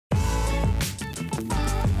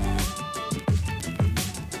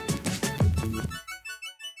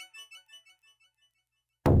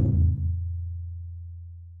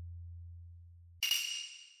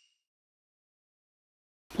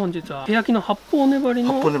本日は欅の八方粘り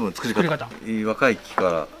の作り方。若い木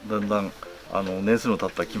からだんだん年数の経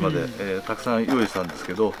った木まで、たくさん用意したんです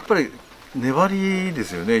けど、やっぱり粘りで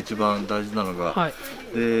すよね、一番大事なのが。はい、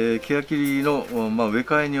で欅の、植え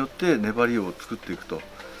替えによって粘りを作っていくと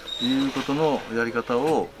いうことのやり方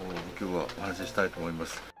を今日はお話ししたいと思いま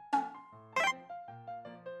す。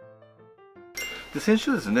で先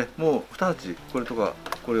週ですね、もう2鉢これとか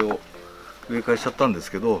これを植え替えしちゃったんで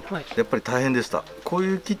すけど、はい、やっぱり大変でした。こう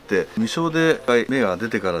いう木って未生で芽が出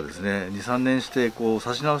てからですね、2、3年してこう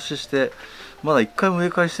差し直ししてまだ1回も植え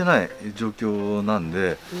替えしてない状況なん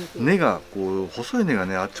で、根がこう細い根が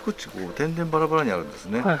ねあっちこっちこう点々バラバラにあるんです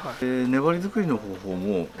ね。はいはい、粘り作りの方法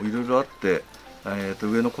もいろいろあって、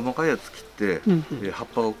上の細かいやつ切って、葉っ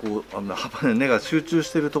ぱがこう葉っぱで根が集中し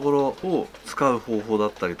ているところを使う方法だ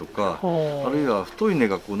ったりとか、あるいは太い根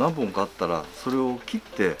がこう何本かあったらそれを切っ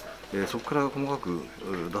てそこから細かく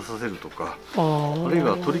出させるとか、あるい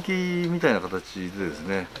は取り木みたいな形でです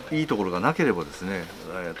ね、いいところがなければですね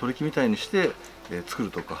取り木みたいにして作る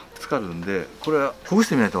とか使うんで、これはほぐし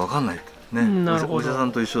てみないと分かんないね。お医者さ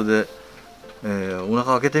んと一緒で、お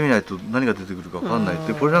腹開けてみないと何が出てくるか分かんないっ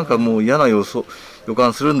て、これなんかもう嫌な予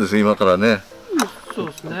感するんですよ今からね。そう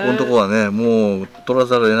ですね、ここのとこはねもう取ら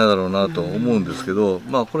ざるを得ないだろうなと思うんですけど、こ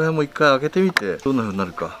の辺も一回開けてみてどんな風にな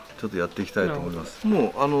るかちょっとやっていきたいと思います。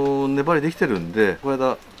もう粘りできてるんで、この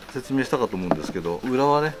間説明したかと思うんですけど、裏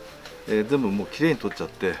はね、全部もうきれいに取っちゃっ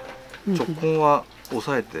て直根は押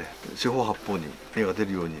さえて四方八方に芽が出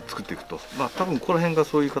るように作っていくと、多分ここら辺が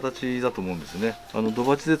そういう形だと思うんですね。土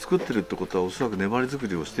鉢で作ってるってことはおそらく粘り作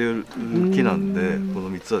りをしている木なんで、この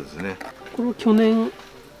3つはですね。これは去年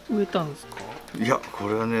植えたんですか？いや、こ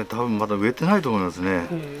れはね多分まだ植えてないと思いますね。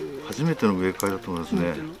初めての植え替えだと思います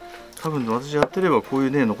ね。多分私やってればこういう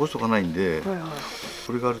根残しておかないんで、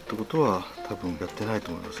これがあるってことは多分やってない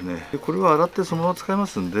と思いますね。でこれは洗ってそのまま使いま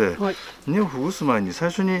すんで、根をほぐす前に最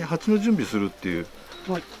初に鉢の準備するっていう、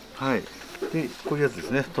でこういうやつです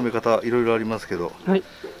ね。留め方いろいろありますけど、こ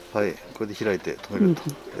れで開いて留めると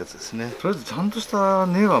やつですね。とりあえずちゃんとした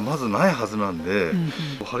根はまずないはずなんで、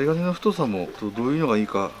針金の太さもどういうのがいい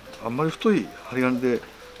か、あんまり太い針金で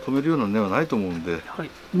留めるような根はないと思うんで、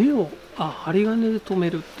根を針金で留め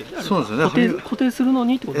るって、そうですね、固定するの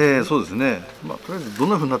にってことですね。そうですね。とりあえずどん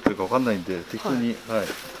な風になってるかわかんないんで適当に、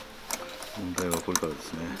問題はこれからで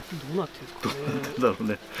すね。どうなってるんですかね。どうなってんだろう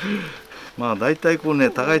ね。大体こうね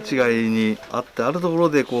高い違いにあってあるところ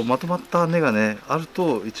でこうまとまった根がねある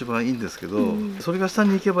と一番いいんですけど、それが下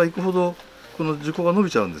に行けば行くほどこの樹高が伸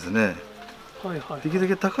びちゃうんですね。できるだ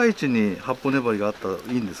け高い位置に八方粘りがあったらい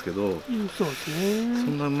いんですけど、そうですね。そ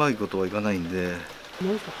んなうまいことはいかないんで、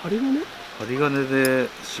なんか針金で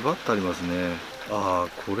縛ってありますね。こ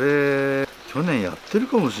れ去年やってる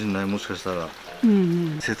かもしれない、もしかしたら。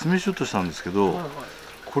説明しようとしたんですけど、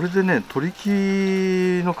これでね取り木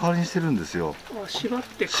の代わりにしてるんですよ。縛っ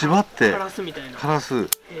て枯らすみたいな。枯らす。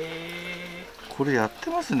これやっ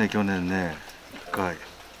てますね去年ね1回。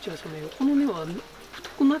じゃあその横の根は太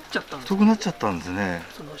くなっちゃったんですか？太くなっちゃったんですね。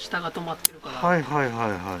その下が止まってるから。や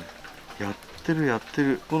って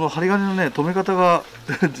る。この針金のね留め方が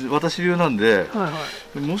私流なんで、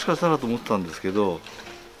もしかしたらと思ったんですけど、ちょ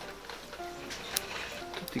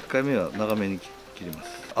っと1回目は長めに切ります。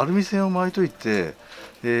アルミ線を巻いといて、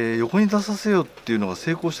横に出させようっていうのが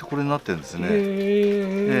成功してこれになってるんです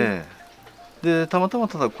ね。でたまたま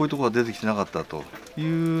ただこういうところが出てきてなかったと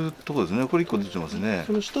いうところですね。これ1個出てますね。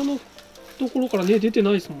その下のところからね出て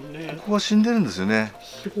ないですもんね。ここは死んでるんですよね。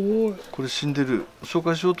すごい。これ死んでる。紹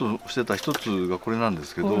介しようとしてた一つがこれなんで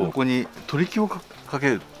すけど、ここに取り木をか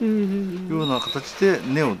けるような形で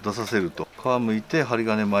根を出させると、皮むいて針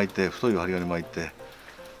金巻いて、太い針金巻いて、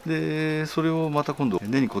でそれをまた今度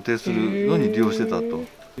根に固定するのに利用してたと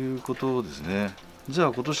いうことですね。じゃ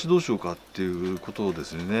あ今年どうしようかっていうことで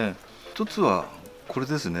すね。一つはこれ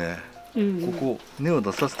ですね。ここ根を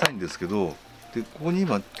出させたいんですけど、でここに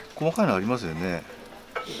今細かいのありますよね。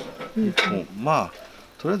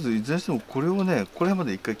とりあえずいずれにしてもこれをねこれま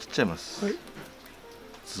で一回切っちゃいます。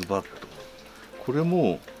ズバッと。これ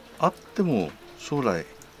もあっても将来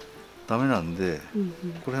ダメなんで、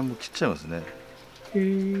これも切っちゃいますね。これ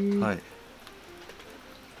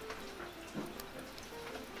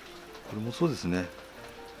もそうですね。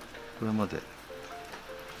これまで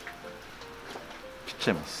切っち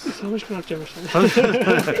ゃいます。寂しくなっちゃいましたね。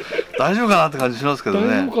大丈夫かなって感じしますけどね。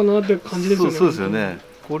大丈夫かなって感じですよね。そうですよね。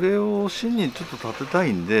これを芯にちょっと立てた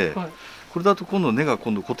いんで、これだと今度根が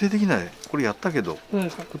固定できない。これやったけど固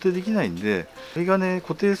定できないんで、針金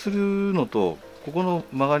固定するのとここの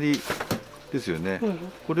曲がりですよね。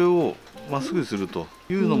これをまっすぐすると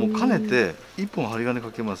いうのも兼ねて1本針金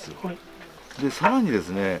かけます。でさらにです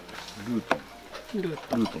ねルー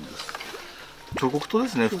トンです。彫刻刀で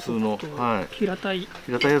すね、普通の、はい、平たい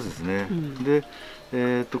やつですね。で、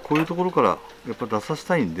こういうところからやっぱ出させ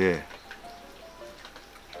たいんで、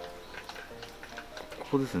こ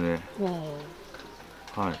こですね。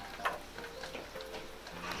はい。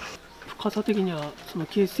深さ的にはその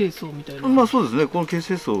形成層みたいな。まあそうですね、この形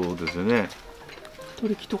成層ですよね。取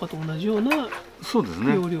り木とかと同じようなそうです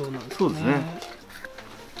ね。容量なんですね。そうですね。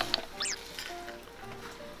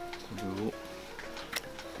こ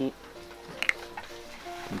れを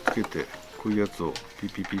つけて、こういうやつをピ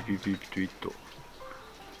ピピピピピといっと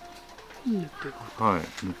塗っていく。はい、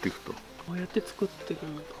塗っていくと。こうやって作っていく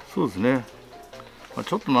んだ。そうですね。まあ、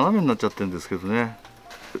ちょっと斜めになっちゃってるんですけどね。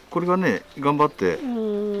これがね、頑張って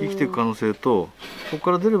生きていく可能性と、ここ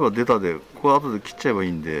から出れば出たで、ここ後で切っちゃえばい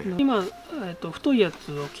いんで。今、太いや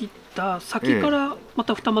つを切った先からま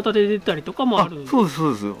た二股で出たりとかもある。そうですそ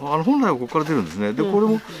うです。本来はここから出るんですね。で、これ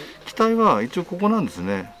も機体は一応ここなんです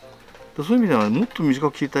ね。そういう意味ではもっと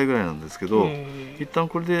短く切りたいぐらいなんですけど、一旦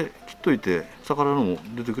これで切っといて下からのも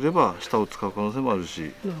出てくれば下を使う可能性もある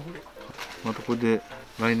し、またこれで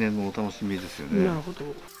来年のお楽しみですよね。なるほど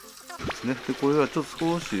ですね。でこれはちょっと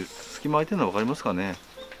少し隙間空いてるの分かりますかね。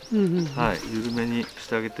はい、緩めにし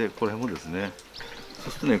てあげて、これもですね。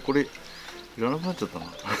そしてね、これいらなくなっちゃったな。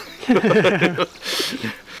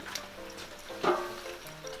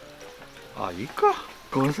あ、いいか。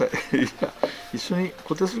ごめんなさい。いや、一緒に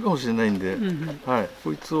固定するかもしれないんで、はい、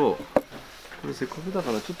こいつをこれせっかくだ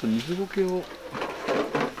からちょっと水苔を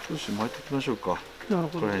少し巻いておきましょうか。なる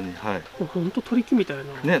ほど。これに、はい。本当取り木みたいな。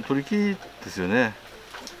ね、取り木ですよね。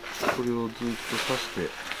これをずっと刺して、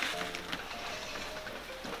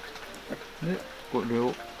で、これ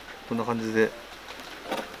をこんな感じで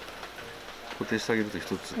固定してあげると一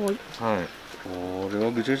つ。はい。これ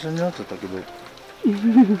はぐちゃぐちゃになっちゃったけど、と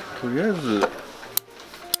りあえず。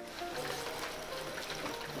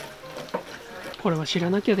これは知ら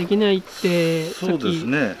なきゃできないってさっき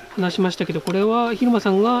話しましたけど、これは蛭間さ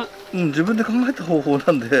んが、自分で考えた方法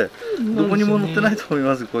なんで、どこにも載ってないと思い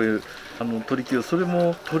ます。こういう取り木を、それ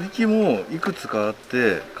も取り木もいくつかあっ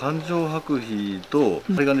て、環状剥皮と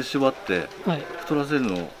針金縛って太らせる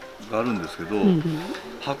のがあるんですけど、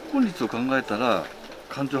発根率を考えたら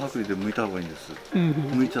環状剥離で剥いた方がいいんです。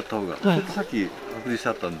剥いちゃった方が。それでさっき剥離して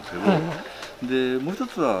あったんですけど。でもう一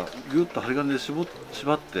つはギュッと針金で縛っ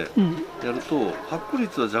てやると発根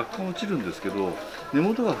率は若干落ちるんですけど根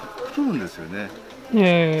元が太るんですよね。そう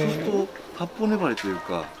すると八方粘りという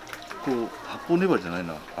か、こう八方粘りじゃない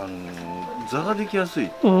な、座ができやす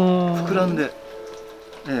い、膨らんで、っ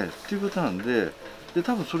ていうことなんで、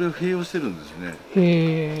多分それを併用してるんですね。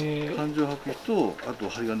環状剥皮とあと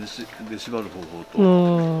針金で縛る方法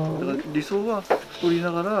と、だから理想は太り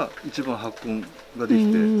ながら一番発根ができ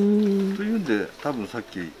てというんで、多分さっ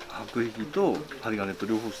き剥皮と針金と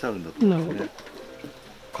両方してあるんだと思うんですね。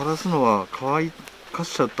枯らすのは乾か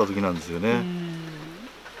しちゃった時なんですよね。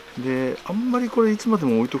であんまりこれいつまで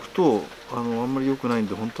も置いとくとあんまり良くないん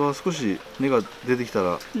で、本当は少し根が出てきた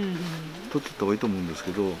ら取っていった方がいいと思うんです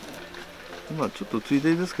けど、今ちょっとつい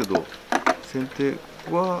でですけど剪定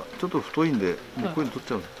はちょっと太いんでもうこういうの取っ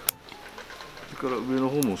ちゃうんです。それから上の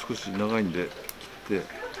方も少し長いんで切って、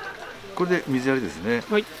これで水やりですね。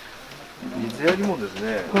水やりもです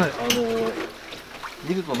ね、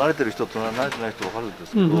見ると慣れてる人と慣れてない人分かるんで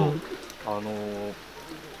すけど、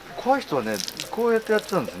怖い人はねこうやってやっ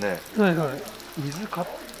ちゃうんですね。水が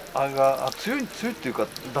強いっていうか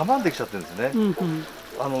ダマんできちゃってるんですね。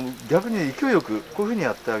逆に勢いよくこういうふうに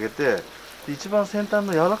やってあげて、一番先端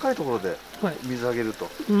の柔らかいところで水あげると、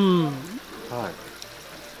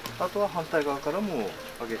あとは反対側からも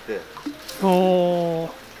あげて、でこ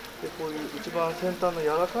ういう一番先端の柔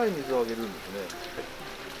らかい水をあげるんで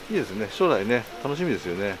すね。いいですね、将来ね楽しみです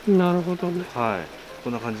よね。なるほどね。こ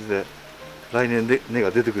んな感じで来年で根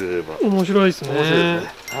が出てくれれば面白いですね。面白いで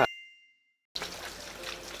すね。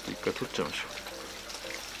一回取っちゃいましょう。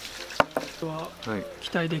期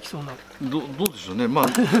待できそうな。どうでしょうね。まあ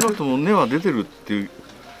少なくとも根は出てるっていう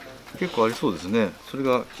結構ありそうですね。それ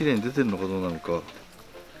が綺麗に出てるのかどうなのか。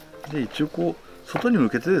で一応こう外に向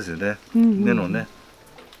けてですよね。根のね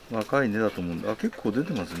若い根だと思うんで、結構出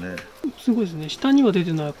てますね。すごいですね。下には出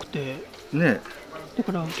てなくてね。だ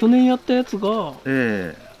から去年やったやつが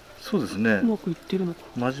そうですね。うまくいってるのか。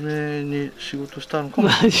真面目に仕事したのかも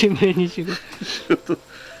しれない。真面目に仕事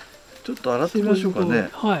ちょっと洗ってみましょうかね。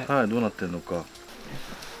どうなってるのか。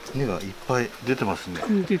根がいっぱい出てますね。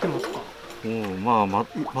出てますか。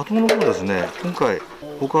まともの方ですね。今回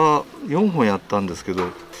他4本やったんですけど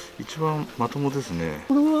一番まともですね。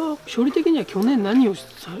これは処理的には去年何をし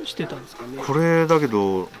てたんですかね。これだけ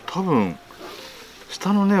ど多分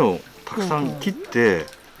下の根をたくさん切って、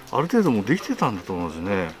ある程度もうできてたんだと思うんです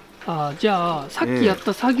ね。じゃあさっきやっ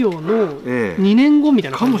た作業の2年後みた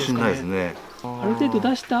いな感じですかね。かもしれないですね。ある程度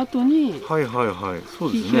出した後に、はいはいはい、そ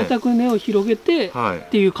うですね。平たく根を広げてっ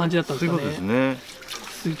ていう感じだったんですかね。そういうことですね。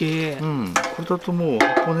すげえ。これだともう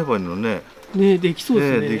八方粘りのね、できそう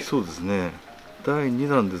ですね。できそうですね。第2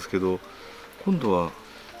弾ですけど、今度は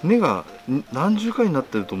根が何重かになっ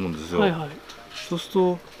てると思うんですよ。そうする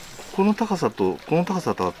とこの高さとこの高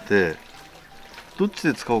さとあって、どっち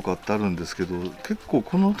で使おうかってあるんですけど、結構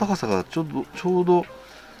この高さがちょうど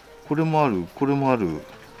これもある、これもある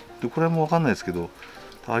で、これも分かんないですけど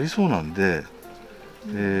ありそうなんで、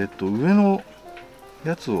上の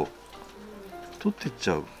やつを取っていっ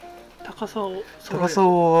ちゃう。高さを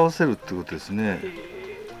合わせるってことですね。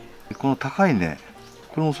この高い根、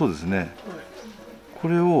これもそうですね。こ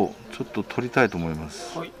れをちょっと取りたいと思いま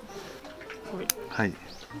す。はい。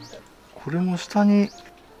これも下に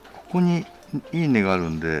ここにいい根がある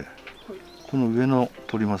んで、この上の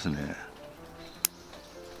取りますね。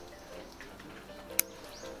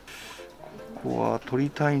ここは取り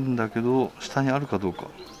たいんだけど下にあるかどうか。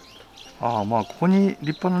まあここに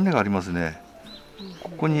立派な根がありますね。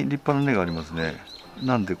ここに立派な根がありますね。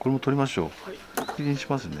なんでこれも取りましょう。切りにし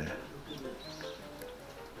ますね。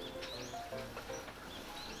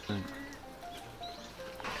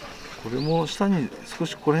これも下に少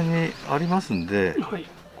しこれにありますんで、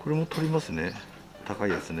これも取りますね。高い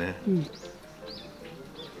やつね。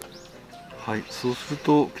はい、そうする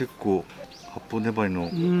と結構八方粘りのも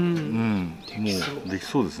うでき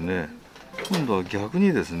そうですね。今度は逆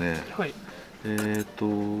にですね、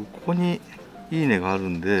ここにいい根がある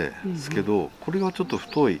んですけど、これがちょっと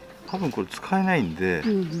太い、多分これ使えないんで、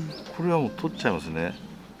これはもう取っちゃいますね。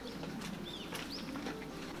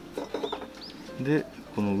で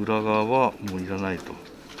この裏側はもういらないと。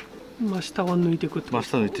真下は抜いていくってことで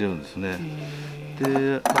すか？真下抜いてるんですね。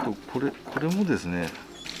であとこれもですね、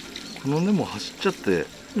この根も走っちゃって、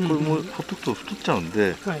これもほっとくと太っちゃうん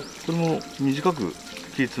で、これも短く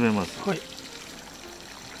切り詰めます。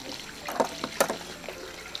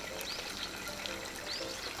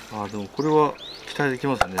でもこれは期待でき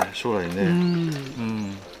ますね、将来ね。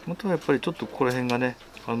またはやっぱりちょっとここら辺がね、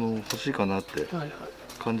欲しいかなって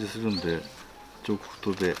感じするんで、彫刻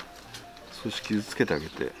刀で少し傷つけてあげ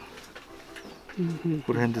て、こ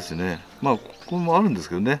こら辺ですね。まあここもあるんです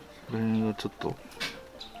けどね、この辺はちょっと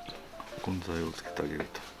根材をつけてあげる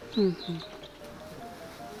と。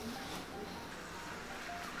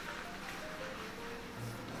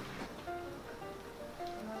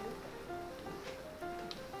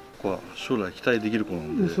ここは将来期待できる子な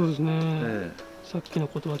んで。そうですね。さっきの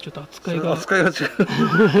ことはちょっと扱いが違う。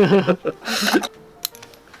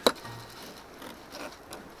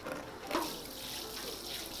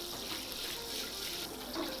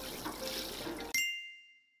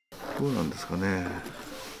どうなんですかね。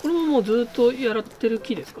これももうずっとやってる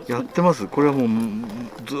木ですか？やってます。これはもう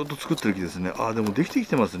ずっと作ってる木ですね。でもできてき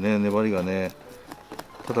てますね、粘りがね。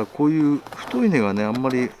ただこういう太い根がね、あんま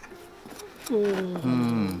り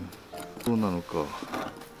どうなのか。こ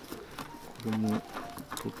れも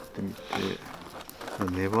取ってみて、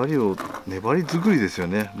粘り作りですよ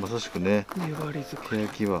ね、まさしくね。粘り作り。ケヤ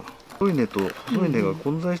キは太い根と太い根が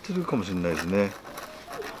混在してるかもしれないですね。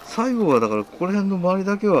最後はだからここら辺の周り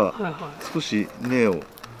だけは少し根を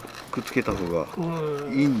くっつけた方が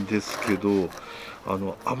いいんですけど、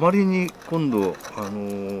あまりに今度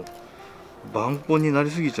晩根にな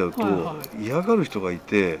りすぎちゃうと嫌がる人がい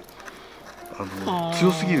て、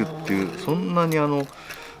強すぎるっていう、そんなにも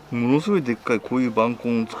のすごいでっかいこういう晩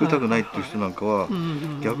根を作りたくないっていう人なんかは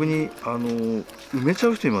逆に埋めちゃ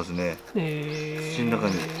う人いますね、土の中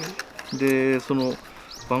に。でその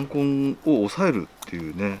晩根を抑えるってい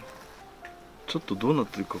うね、ちょっとどうなっ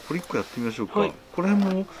てるか、これ1個やってみましょうか。この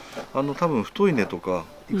辺も多分太い根とか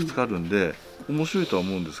いくつかあるんで、面白いとは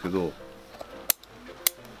思うんですけど、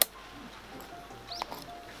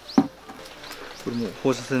これも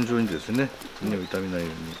放射線状にですね、根を傷めないよう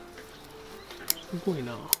に。すごい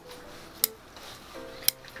な。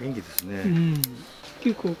元気ですね。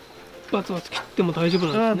結構バツバツ切っても大丈夫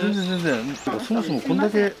なんですね。全然。そもそもこんだ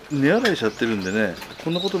け根洗いしちゃってるんでね、こ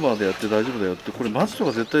んなことまでやって大丈夫だよって、これ松と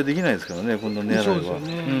か絶対できないですからね、こんな根洗いは。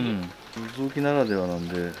雑木ならではなん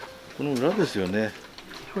で、この裏ですよね。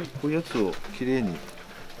こういうやつをきれいに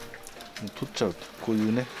取っちゃうと、こうい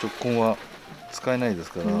うね直根は使えないで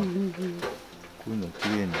すから、こういうのをき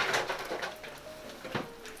れいに。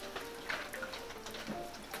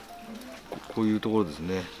こういうところです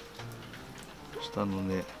ね、下の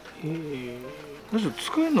根。使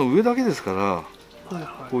えるのは上だけですから、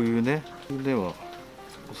こういうね根は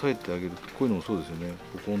押さえてあげる。こういうのもそうですよね。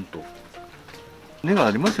ポコンと根が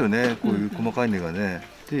ありますよね、こういう細かい根がね。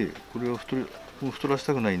でこれはもう太らし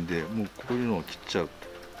たくないんで、もうこういうのを切っちゃう。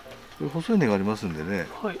これ細い根がありますんでね、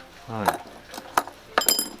はい、はい、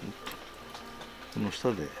この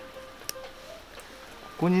下でこ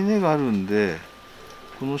こに根があるんで、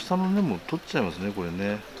この下の根も取っちゃいますね。これ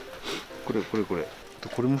ね、こ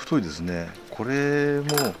れも太いですね。これ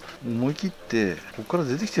も思い切ってここから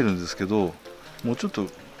出てきてるんですけど、もうちょっと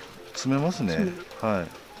詰めますね。はい、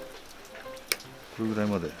これぐらい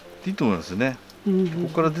まででいいと思いますね。こ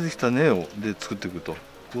こから出てきた根をで作っていくと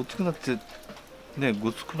ごつくなってね、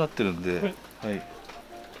ごつくなってるんで、はい、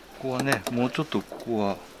ここはね、もうちょっとここ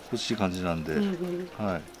は欲しい感じなんで、はい。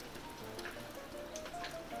なる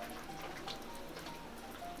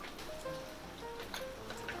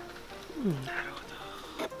ほ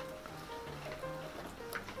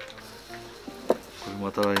ど。これ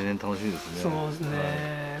また来年楽しみですね。そうです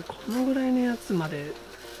ね。このぐらいのやつまで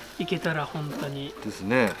いけたら本当にです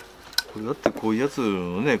ね。これだってこういうやつ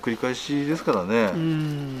のね繰り返しですからね。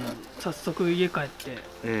早速家帰って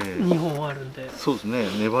2本あるんで、そうですね。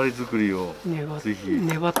粘り作りをぜひ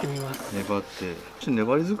粘ってみます。粘って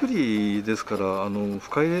粘り作りですから、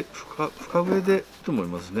深植えでいいと思い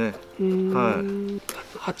ますね。はい。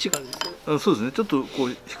鉢がですね。そうですね。ちょっとこ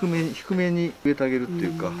う低めに植えてあげるってい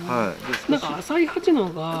うか、はい。なんか浅い鉢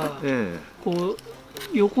のがこう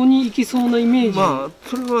横に行きそうなイメージ。まあ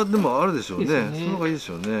それはでもあるでしょうね。その方がいいでし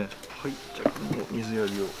ょうね。はい、じゃあこの水や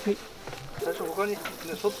りを。はい。最初他にね、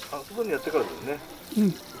外にやってからですね。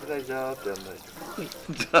いきなりジャーっとやらない。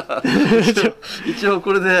じゃあ一応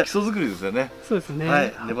これで基礎作りですよね。そうですね。は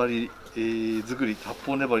い、粘り作り、八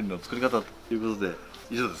方粘りの作り方ということで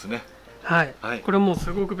以上ですね。はい。これも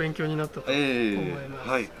すごく勉強になったと思います。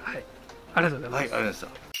はい。ありがとうございます。はい、ありがとうございました。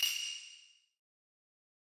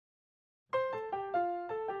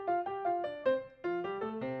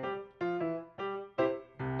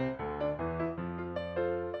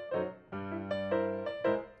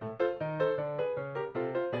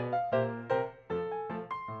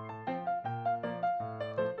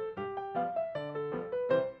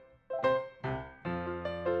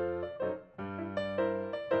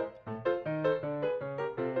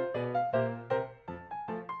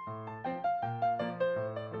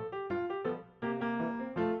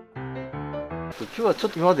今日はちょ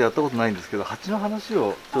っと今までやったことないんですけど、鉢の話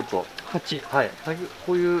をちょっと。鉢。はい。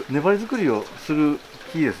こういう粘り作りをする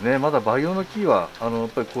木ですね。まだ培養の木はやっ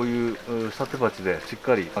ぱりこういう下手鉢でしっ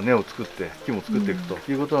かり根を作って木も作っていく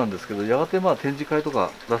ということなんですけど、やがて展示会と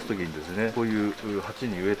か出す時にですね、こういう鉢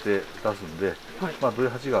に植えて出すんで、どういう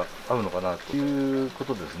鉢が合うのかなというこ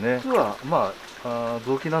とですね。実は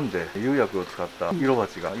雑木なんで釉薬を使った色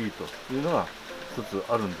鉢がいいというのが一つ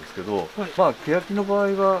あるんですけど、欅の場合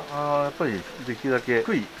はやっぱりできるだけ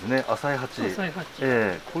低いですね。浅い鉢、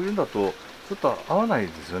こういうんだとちょっと合わない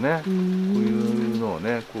ですよね。こういうのを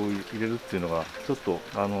ね、こう入れるっていうのがちょっと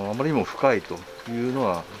あまりにも深いというの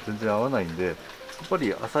は全然合わないんで、やっぱ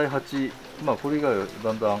り浅い鉢、これ以外は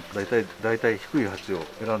だんだん大体低い鉢を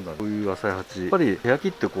選んだこういう浅い鉢、やっぱり欅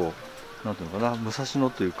ってこうなんていうのかな、武蔵野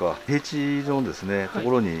というか平地のですね、とこ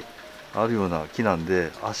ろにあるような木なん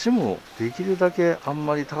で、足もできるだけあん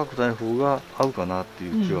まり高くない方が合うかなって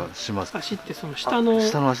いう気はします。足ってその下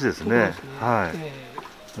の足ですね。は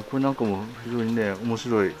い。これなんかも非常にね面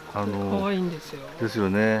白い可愛いんですよ。ですよ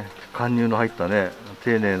ね。貫入の入ったね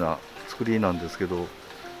丁寧な作りなんですけど、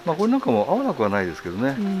これなんかも合わなくはないですけど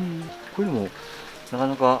ね。こういうのもなか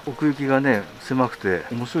なか奥行きがね狭くて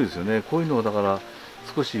面白いですよね。こういうのをだから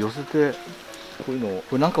少し寄せて。こ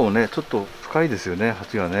れなんかもねちょっと深いですよね、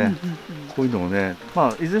鉢がね。こういうのをね、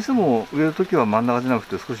いずれにしても植える時は真ん中じゃなく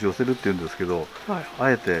て少し寄せるっていうんですけど、あ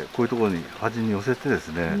えてこういうところに端に寄せてです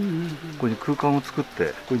ね、ここに空間を作って、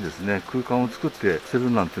ここにですね空間を作って捨てる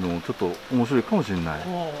なんていうのもちょっと面白いかもしれない。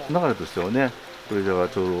流れとしてはね、これじゃあ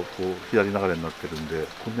ちょうどこう左流れになってるんで、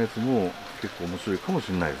こんなやつも結構面白いかも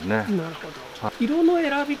しれないですね。なるほど。色の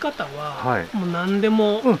選び方はもう何で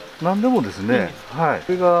も、何でもですね。はい。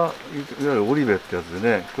これがいわゆるオリベってやつ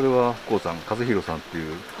でね、これは和弘さんってい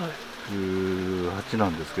う鉢な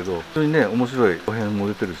んですけど、本当にね面白いお辺も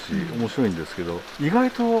出てるし面白いんですけど、意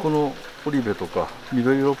外とこのオリベとか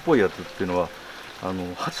緑色っぽいやつっていうのは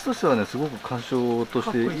鉢としてはねすごく鑑賞と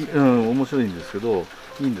して面白いんですけど、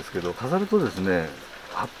いいんですけど、飾るとですね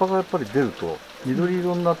葉っぱがやっぱり出ると緑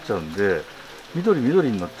色になっちゃうんで、緑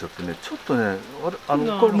になっちゃってね、ちょっとね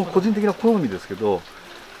これも個人的な好みですけど、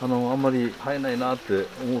あんまり映えないなって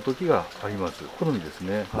思う時があります。好みです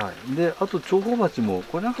ね。はい。であと重宝鉢も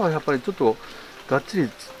これなんかはやっぱりちょっとがっちり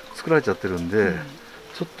作られちゃってるんで、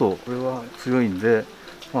ちょっとこれは強いんで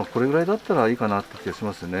まあこれぐらいだったらいいかなって気がし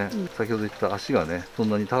ますね。先ほど言った足がねそん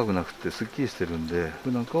なに高くなくてすっきりしてるんで、こ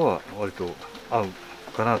れなんかは割と合う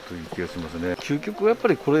かなという気がしますね。究極はやっぱ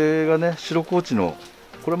りこれがね、白高地の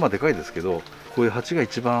これはまあでかいですけど、こういう鉢が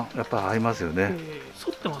一番やっぱ合いますよね。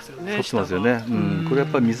反ってますよね。反ってますよね。これや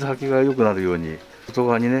っぱり水はけが良くなるように外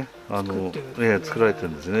側にね作られてる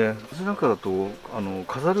んですね。私なんかだと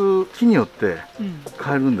飾る木によって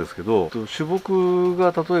変えるんですけど、主木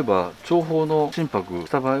が例えば長方の心拍し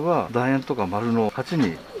た場合は楕円とか丸の鉢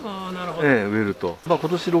に植えると、今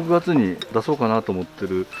年6月に出そうかなと思って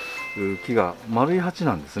る木が丸い鉢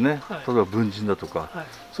なんですね。例えば文人だとか、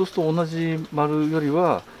そうすると同じ丸より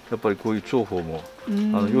はやっぱりこういう長方も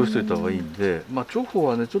用意しといた方がいいんで、まあ、長方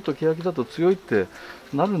はねちょっと欅だと強いって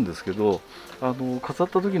なるんですけど、飾っ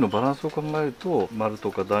た時のバランスを考えると丸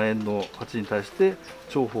とか楕円の鉢に対して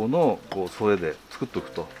長方のこう添えで作ってお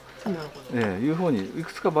くというふうにい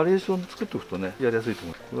くつかバリエーション作っておくとねやりやすいと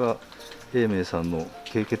思います。これは英明さんの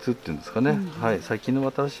経血っていうんですかね、はい、最近の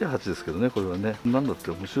新しい鉢ですけどね、これはね何だっ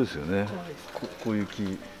て面白いですよね。こういう木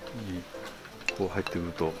にこう入ってく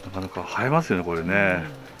るとなかなか映えますよねこれね。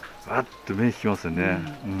あって目引きますよね。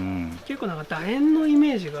結構なんか楕円のイ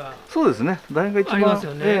メージがそうですね。楕円が一番あります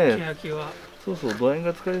よね。欅は。そうそう、楕円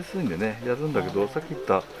が使いやすいんでねやるんだけど、さっき言っ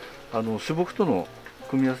た主木との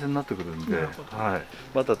組み合わせになってくるんで、はい。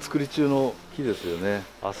また作り中の木ですよね。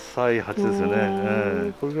浅い鉢ですよ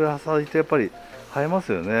ね。これぐらい浅いとやっぱり映えま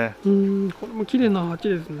すよね。これも綺麗な鉢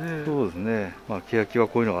ですね。そうですね。まあ欅は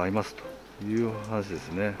こういうのが合いますという話で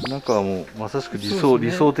すね。中はもうまさしく理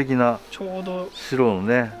想的なちょうど白の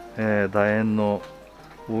ね、楕円の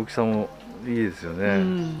大きさもいいですよね。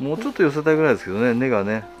もうちょっと寄せたいぐらいですけどね、根が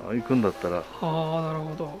ね行くんだったら、なる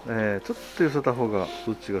ほど、ちょっと寄せた方が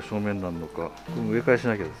どっちが正面になるのか、植え替えし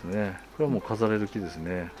なきゃですね。これはもう飾れる木です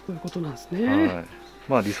ね。そういうことなんですね。はい。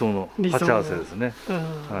まあ理想の鉢合わせですね。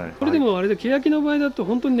これでもあれで欅の場合だと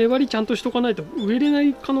本当に粘りちゃんとしとかないと植えれな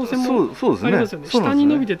い可能性もありますよね。下に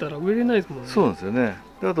伸びてたら植えれないですもんね。そうなんですよね。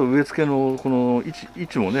であと植え付けのこの位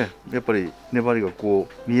置もねやっぱり粘りがこ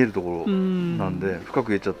う見えるところなんで、深く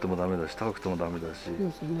植えちゃってもダメだし高くてもダメだし。そう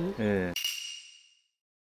ですね。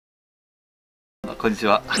こんにち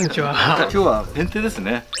は。こんにちは。今日は剪定です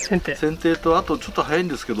ね。剪定とあとちょっと早いん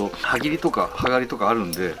ですけど葉切りとか葉刈りとかある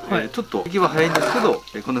んで、ちょっと時期は早いんですけど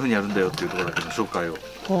こんな風にやるんだよっていうところだけの紹介を。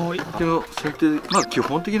でも剪定まあ基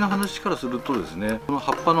本的な話からするとですね、この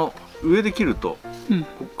葉っぱの上で切ると、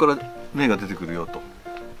ここから芽が出てくるよと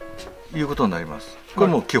いうことになります。これ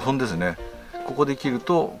も基本ですね。ここで切る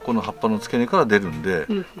とこの葉っぱの付け根から出るんで、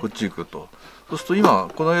こっち行くと。そうすると今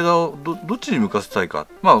この枝をどっちに向かせたいか、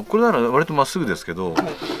まあこれなら割とまっすぐですけど、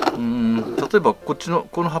例えばこっちの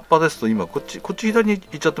この葉っぱですと今こっち左に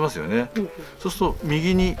行っちゃってますよね。そうすると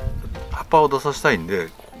右に葉っぱを出させたいんで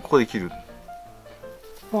ここで切る。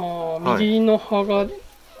右の葉が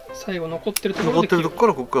最後残ってるところか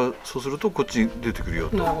らここからそうするとこっちに出てくるよ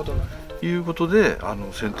ということで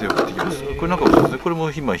剪定を切っていきます。これなんかそうですね。これ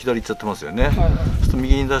も今左行っちゃってますよね。そうすると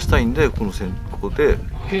右に出したいんでここで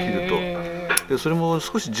切ると。でそれも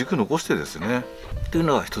少し軸残してですねっていう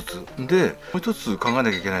のが一つで、もう一つ考えな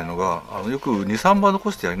きゃいけないのがよく23番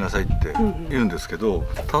残してやりなさいって言うんですけど、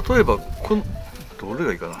例えばどれ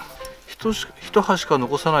がいいかな、一葉しか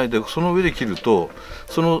残さないでその上で切ると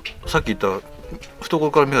さっき言った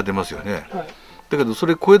懐から芽が出ますよね。だけどそ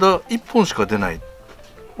れ小枝1本しか出ない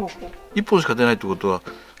1本しか出ないってことは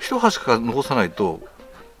一葉しか残さないと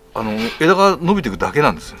枝が伸びていくだけ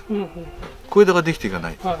なんですよ。小枝ができていか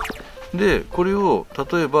ない。でこれを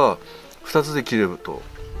例えば2つで切れると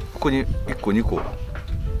ここに1個2個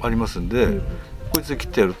ありますんで、こいつで切っ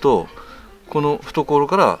てやるとこの懐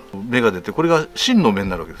から芽が出てこれが真の芽に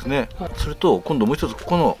なるわけですね。それと今度もう一つこ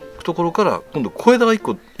この懐から今度小枝が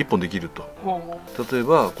1本できると。例え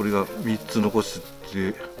ばこれが3つ残すって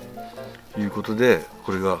いうことで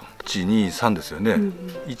これが123ですよね。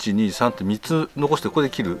123って3つ残してここで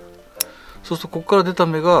切る。そうするとここから出た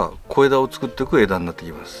芽が小枝を作っていく枝になって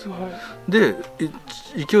きます。で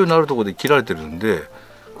勢いのあるところで切られてるんで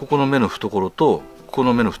ここの芽の懐とここ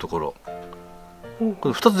の芽の懐こ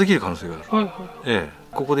れ2つできる可能性がある。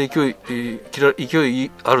ここで勢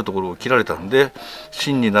いあるところを切られたんで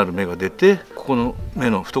芯になる芽が出てここの芽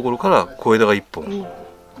の懐から小枝が1本、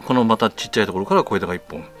このまたちっちゃいところから小枝が1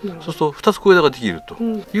本、そうすると2つ小枝ができると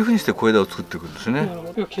いうふうにして小枝を作っていくんですね。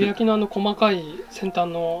欅の細かい先端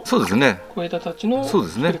の小枝たちの作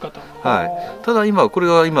り方。ただこれ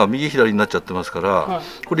が今右左になっちゃってますから、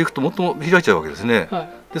これいくともっとも開いちゃうわけですね。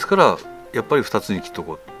ですからやっぱり2つに切っと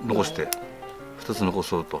こう、残して2つ残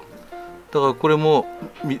そうと。だからこれも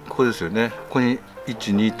ここですよね。ここに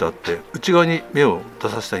1、2とあって内側に芽を出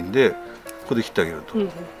させたいんでここで切ってあげると、そう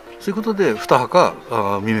いうことで2葉か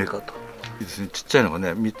2芽かといいですね。ちっちゃいのが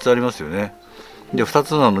ね3つありますよね。で2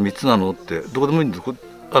つなの3つなのってどこでもいいんです。こ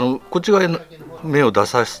っち側に芽を出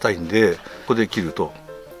させたいんでここで切ると、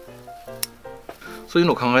そういう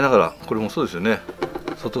のを考えながら、これもそうですよね。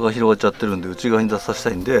外側広がっちゃってるんで内側に出させ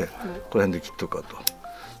たいんでこの辺で切っとくかと。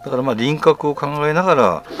だからまあ輪郭を考えなが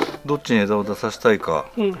らどっちに枝を出させたいか、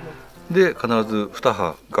で必ず2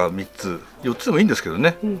葉か3つ4つでもいいんですけど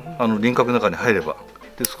ね、輪郭の中に入れば。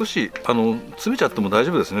で少し詰めちゃっても大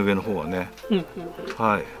丈夫ですね、上の方はね。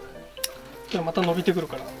はい。じゃあまた伸びてくる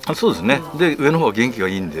から。そうですね。で上の方は元気が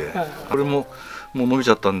いいんで、これももう伸び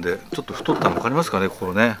ちゃったんでちょっと太ったの分かりますかね、こ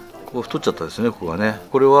こね。ここ太っちゃったですね、ここがね。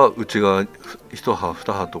これは内側1葉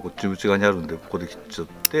2葉とこっち内側にあるんで、ここで切っちゃっ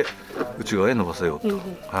て内側へ伸ばせようと。はい。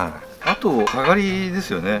あと葉刈りで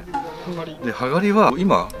すよね。で葉刈りは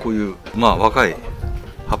今こういう若い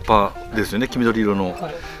葉っぱですよね、黄緑色の。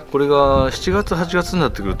これが7月8月にな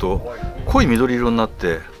ってくると濃い緑色になっ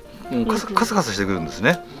てカサカサしてくるんです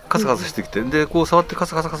ね。カサカサしてきて、でこう触ってカ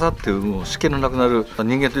サカサカサってもう湿気のなくなる、人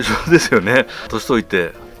間と一緒ですよね。年とい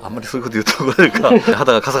てあんまりそういうこと言うとこれか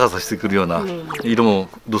肌がカサカサしてくるような、色も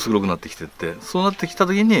どす黒くなってきてって、そうなってきた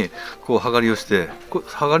時にこう葉刈りをして、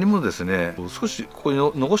葉刈りもですね少しここに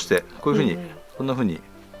残して、こういうふうに、こんなふうに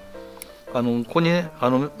ここにね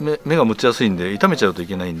芽が持ちやすいんで傷めちゃうとい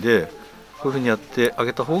けないんで、こういうふうにやってあ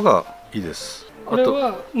げた方がいいです。これ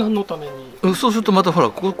は何のために？そうするとまたほら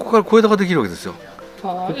ここから小枝ができるわけですよ。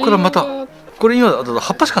ここからまたこれ今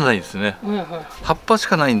葉っぱしかないんですね。葉っぱし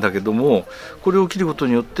かないんだけども、これを切ること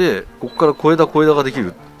によってここから小枝ができ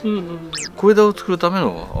る。小枝を作るため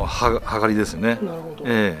の葉刈りですね。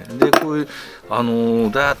でこういうダー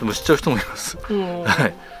ッとむしっちゃう人もいます。は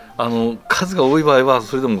い。数が多い場合は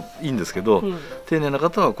それでもいいんですけど、丁寧な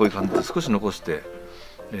方はこういう感じで少し残して、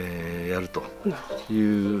やるとい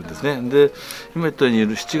うんですね。で今言ったよう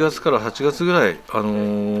に7月から8月ぐらい、我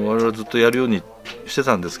々はずっとやるようにして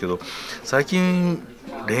たんですけど、最近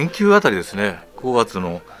連休あたりですね、5月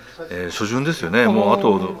の、初旬ですよね。もうあ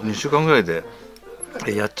と2週間ぐらいで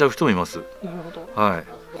やっちゃう人もいます。は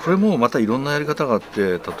い。これもまたいろんなやり方があっ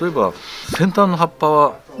て、例えば先端の葉っぱ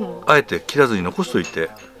はあえて切らずに残しておいて、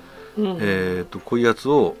こういうやつ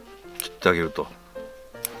を切ってあげると。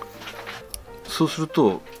そうする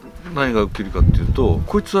と何が起きるかっていうと、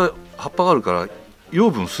こいつは葉っぱがあるから養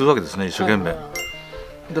分吸うわけですね、一生懸命。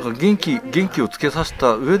だから元気をつけさせ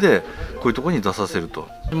た上でこういうところに出させると。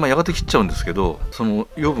やがて切っちゃうんですけど、その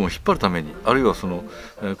養分を引っ張るために、あるいはその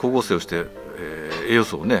光合成をして、栄養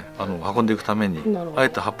素をね運んでいくためにあえ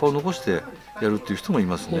て葉っぱを残してやるっていう人もい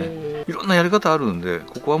ますね。いろんなやり方あるんで、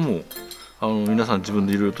ここはもう皆さん自分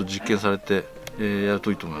でいろいろと実験されて、やると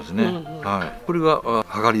いいと思いますね。はい。これが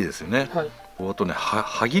葉刈りですよね。あとね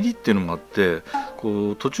葉切りっていうのもあって、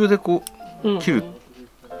こう途中でこう切る、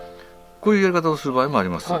こういうやり方をする場合もあり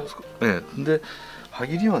ます。で葉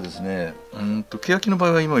切りはですね、ケヤキの場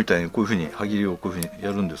合は今みたいにこういうふうに葉切りをこういうふうに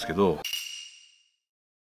やるんですけど、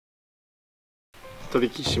取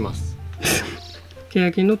り木します。ケ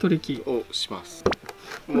ヤキの取り木をします。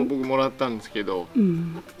もう僕もらったんですけど、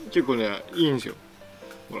結構ねいいんですよ。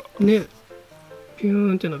ほらね、ピュ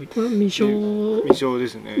ーンって伸びて、これ未生で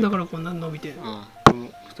すね。だからこんな伸びてる。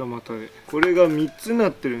二股でこれが3つにな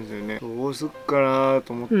ってるんですよね。どうすっかな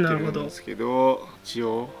と思ってるんですけど、一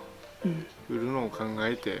応売るのを考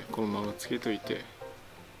えてこのままつけといて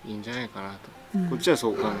いいんじゃないかなと。こっちは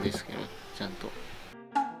相関ですけど、ちゃんと。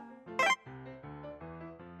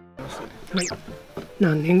はい。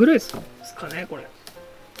何年ぐらいですかね、これ。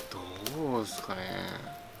どうですかね。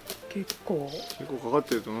結構かかっ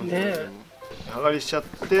てると思うんですけど、葉刈りしちゃっ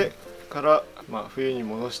てから冬に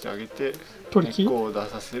戻してあげて根っこを出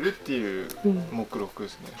させるっていう目録で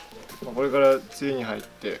すね。これから梅雨に入っ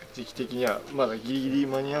て時期的にはまだギリギリ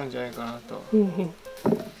間に合うんじゃないかなと。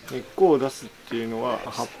根っこを出すっていうのは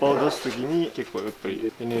葉っぱを出す時に結構やっぱ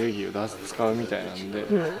りエネルギーを使うみたいなんで、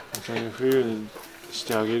それ冬にし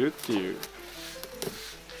てあげるっていう。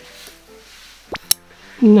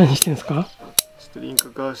何してんですか？ちょっと輪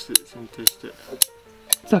郭合わせて剪定して。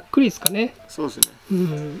ざっくりですかね。そうですね。ち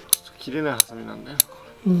ょっと切れないハサミなんだよ。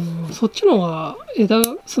そっちの方が枝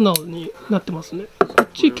素直になってますね。こっ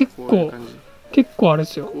ち結構あれで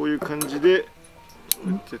すよ。こういう感じで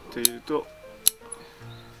やっていると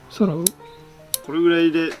揃う。これぐら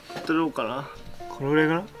いで取ろうかな。このぐらい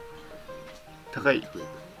かな。高い。こ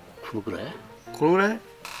のぐらい？このぐらい？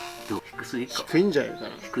低いんじゃないかな。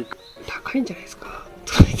高いんじゃないですか。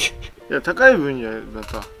いや高い分にはま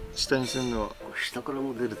た下にするのは下から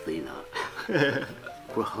も出るといいな。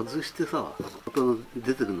これ外してさ、また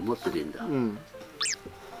出てるの待ってりゃいいんだ。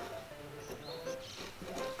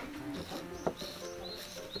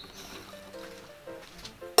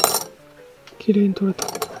綺麗に取れた。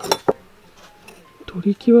取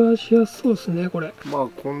り木はしやすそうですね、これ。まあ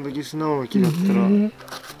こんだけ素直な木だったら、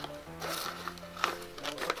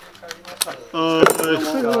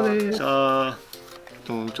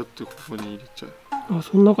ちょっとここに入れちゃう。あ、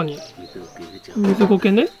その中に水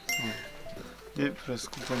苔ね、でプラス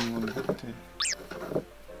ここにも入れて、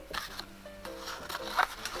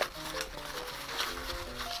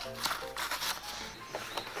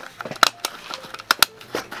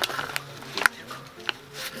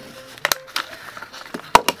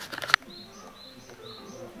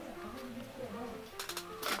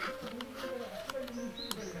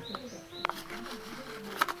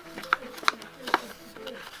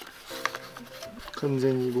完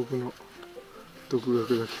全に僕の独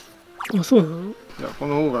学だけど。あ、そうなの？いや、こ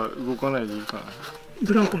の方が動かないでいいかな。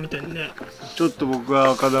ブランコみたいにね。ちょっと僕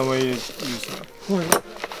は赤玉入れてさ、はい、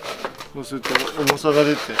そうすると重さが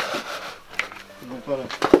出て動かない。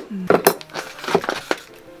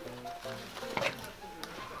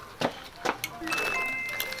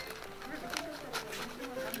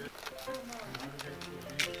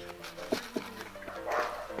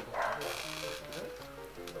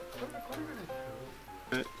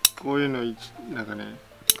こういうのなんかね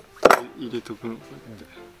入れとくの。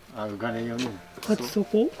あ、浮かねえように。鉢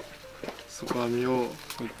底網をこ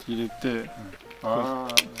うやって入れて、こ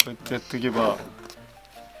うやってやっとけば、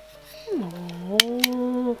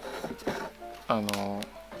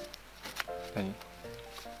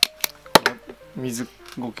水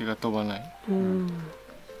苔が飛ばない。こ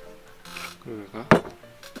れか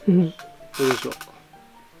な。よいしょ。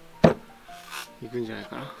いくんじゃない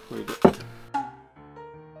かな。これで。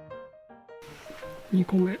2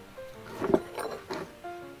個目。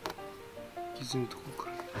傷のとこか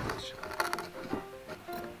ら。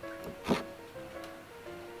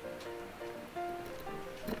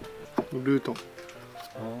ルートン。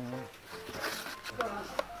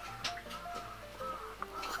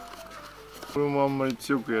これもあんまり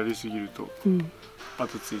強くやりすぎると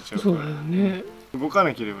跡ついちゃうから、そうだよね。動か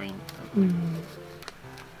なければいいんだよ。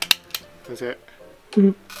先生。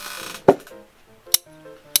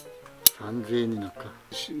3000円になるか。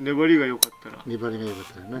粘りが良かったら。粘りが良かっ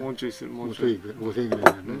たらね。もうちょいする。もうちょい。5000円ぐらい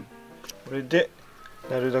だね。これで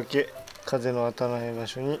なるだけ風の当たらない場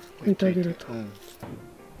所に置いてあげると。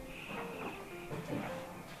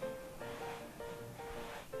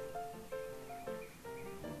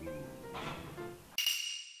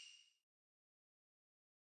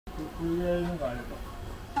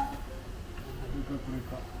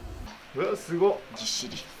うわ、すごっ。ぎっし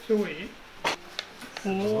り。すごい。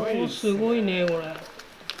おお、すごいね、これ。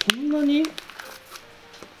こんなに。こ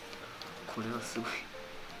れはすごい。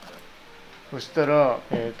そしたら、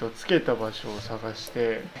つけた場所を探し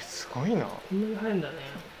て。すごいな。こんなに入るんだね。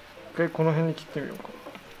一回この辺に切ってみようか。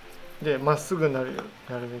で、まっすぐなるよ。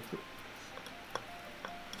なるべく。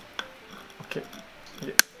オッケ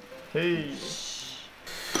ー。へい。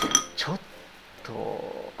ちょっと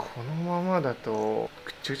このままだとく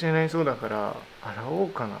っちゃくちゃになりそうだから洗おう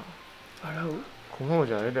かな。洗う？このまま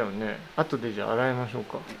じゃあれだよね。後でじゃあ洗いましょう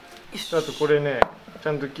か。あとこれね、ち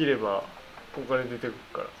ゃんと切ればここから出てくる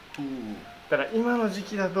から。だから今の時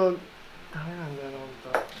期だとダメなんだよな、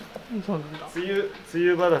本当。そうなんだ。梅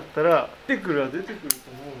雨場だったら出てくるは出てくると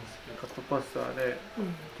思うんですけど、カットパスターで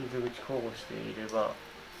傷口保護していれば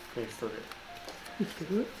ペーストで生き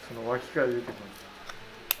てる？その脇から出てくる。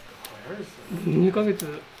2ヶ月、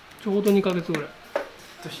ちょうど2ヶ月ぐらい。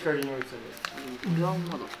ずっと光に置いてたね。裏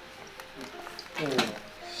まだ。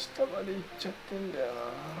下まで行っちゃってんだよ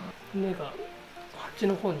な。根が鉢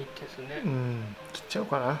の方に行ってんですね。切っちゃおう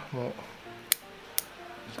かな、もう。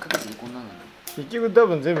2ヶ月でこんなの。結局多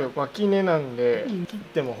分全部脇根なんで、切っ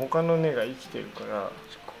ても他の根が生きてるから、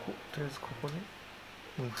とりあえずここね。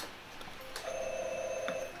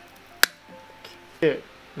で、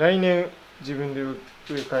来年自分で植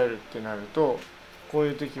え替えるってなると、こう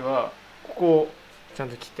いう時はここをちゃん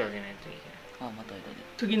と切ってあげないといけない。あ、また間で。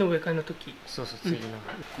次の植え替えの時。そうそう、次の。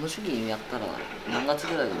この時期にやったら何月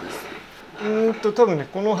ぐらいなんです？多分ね、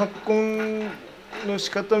この発根の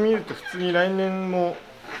仕方見ると普通に来年も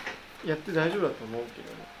やって大丈夫だと思うけど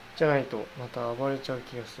ね。じゃないとまた暴れちゃう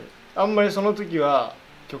気がする。あんまりその時は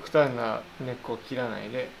極端な根っこを切らない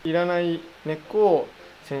で、いらない根っこを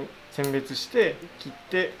選別して切っ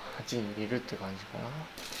て鉢に入れるって感じかな。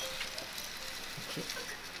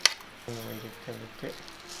これを入れてあげて、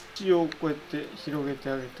土をこうやって広げて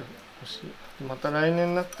あげてほしい。また来年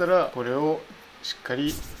になったらこれをしっか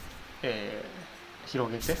り、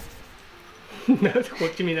広げてなんでこ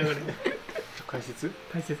っち見ながら解説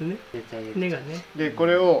ね。根がね。でこ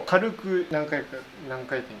れを軽く何回転か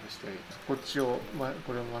してあげる。こっちを、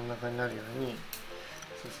これを真ん中になるように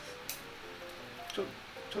ちょっ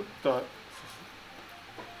と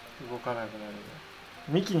動かなくなるよ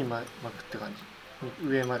うに幹に巻くって感じ。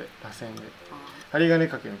上まで螺旋で針金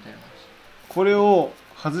掛けみたいな感じ。これを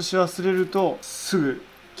外し忘れるとすぐ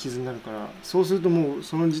傷になるから、そうするともう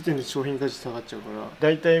その時点で商品価値下がっちゃうから、だ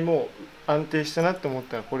いたいもう安定したなって思っ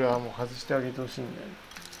たらこれはもう外してあげてほしいんだよね。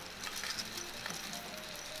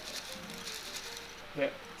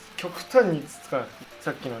で極端につつかなくて、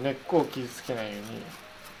さっきの根っこを傷つけないよう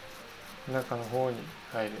に中の方に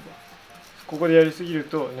入れば、ここでやりすぎる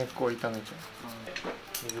と根っこを傷めちゃう。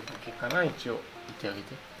水かけかな、一応見てあげ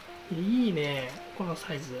て。いいね、この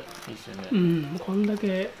サイズ。いいですよね。こんだ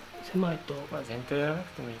け狭いと。全体やらな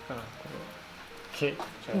くてもいいかな、これは。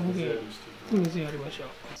じゃあ水やりしていきます。水やりましょう。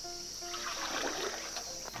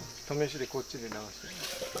試しでこっちで流してみま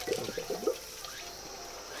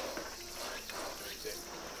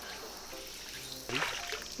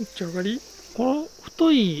す。上がり？この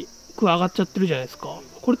太いく上がっちゃってるじゃないですか。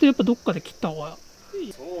これってやっぱどっかで切った方がい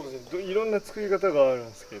い？そうですね。いろんな作り方があるん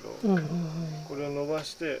ですけど、これを伸ば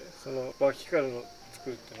してその脇からの作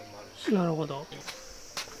るっていうのもあるし。なるほど。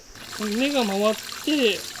根が回っ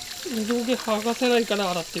て上下剥がせないから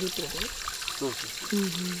洗ってるってことね。そうそう。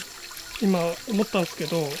今思ったんですけ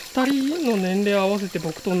ど、2人の年齢合わせて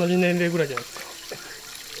僕と同じ年齢ぐらいじゃないです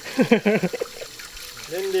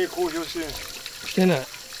か。年齢公表してるんですか？してない。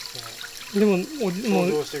でももう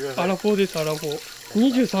アラフォーです。アラフォー。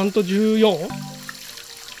23と14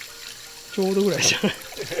ちょうどぐらいじゃない。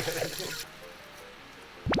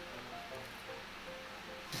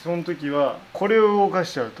その時はこれを動か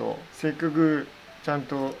しちゃうとせっかくちゃん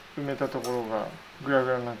と埋めたところがグラ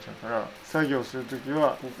グラになっちゃうから、作業する時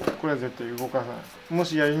はこれは絶対動かさない。も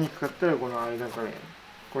しやりにくかったらこの間から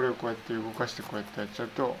これをこうやって動かしてこうやってやっちゃう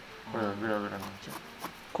とこれがグラグラになっちゃう。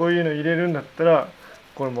こういうの入れるんだったら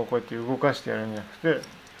これもこうやって動かしてやるんじゃなくて、こうやっ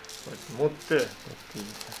て持ってやっていいで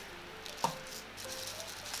す。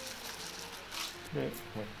でもう一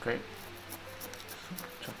回ち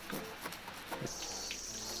ょっ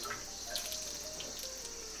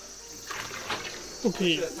と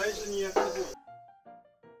OK。最初にやった方が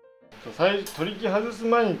取り木外す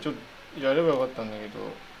前にちょっとやればよかったんだけど、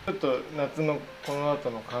ちょっと夏のこの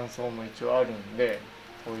後の乾燥も一応あるんで、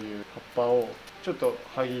こういう葉っぱをちょっと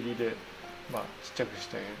葉切りでちっちゃくし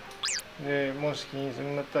てあげる。でもし気にする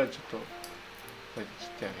んだったらちょっとこうやって切っ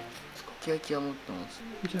てあげる。欅は持ってます。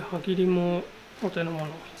じゃあ葉切りもお手のもの。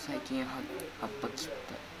最近葉っぱ切っ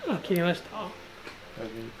た。切りました。だい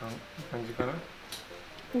ぶいい感じかな。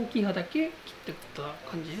大きい葉だけ切ってった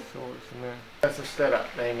感じ。そうですね。そしたら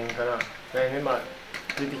来年出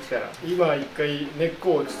てきたら、今一回根っ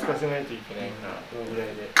こを落ち着かせないといけないから、このぐらい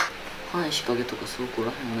ではい仕掛けとかそこ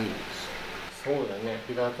ら辺がいいです。そうだね。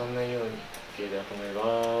日が当たんないように系だと思い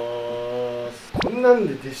ます。こんなん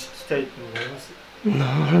で弟子来たいって思います？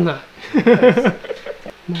ならない。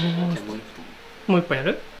もう一本や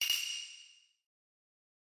る？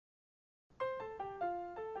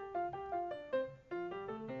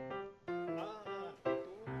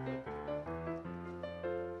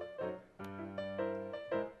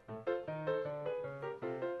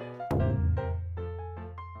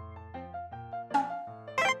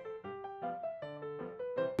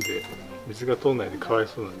水が通らないでかわい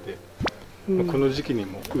そうなんで、この時期に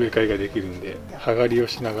も植え替えができるんで、葉刈りを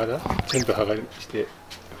しながら全部葉刈りして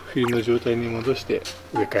冬の状態に戻して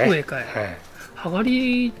植え替え。はい、葉刈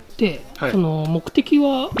りって、その目的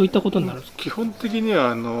はどういったことになるんですか？基本的に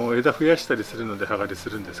は枝増やしたりするので葉刈りす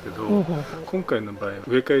るんですけど、今回の場合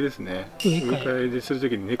植え替えですね。植え替えでする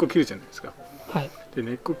時に根っこ切るじゃないですか。で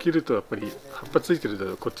根っこ切るとやっぱり葉っぱついてる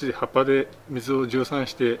とこっちで葉っぱで水を蒸散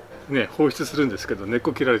してね放出するんですけど、根っ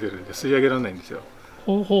こ切られてるんで吸い上げられないんですよ。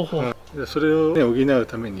それをね補う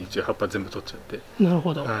ために一応葉っぱ全部取っちゃって。なる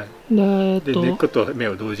ほど。で根っこと芽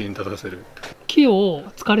を同時に立たせる。木を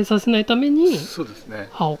疲れさせないためにそうですね。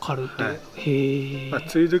葉を刈るっていう。へえ。梅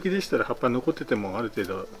雨時でしたら葉っぱ残っててもある程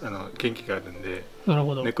度元気があるんで、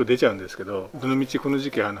根っこ出ちゃうんですけど、どのみちこの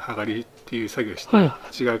時期は葉刈りっていう作業し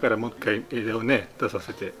て、違うからもう一回枝をね出さ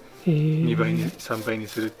せて2倍に3倍に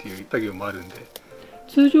するっていう作業もあるんで。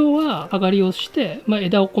通常は葉刈りをして、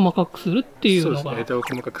枝を細かくするっていうのが。そうですね。枝を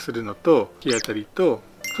細かくするのと日当たりと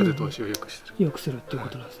風通しを良くする。良くするっていうこ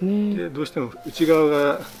となんですね。でどうしても内側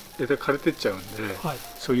が枝枯れてっちゃうんで、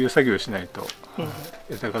そういう作業をしないと、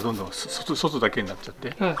枝がどんどん外だけになっちゃっ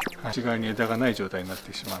て、内側に枝がない状態になっ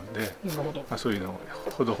てしまうんで、そういうのを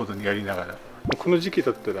ほどほどにやりながら、この時期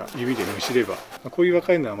だったら指でむしれば、こういう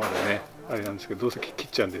若いのはまだねあれなんですけど、どうせ切っ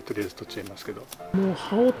ちゃうんでとりあえず取っちゃいますけど、もう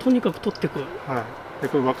葉をとにかく取っていく。はい、で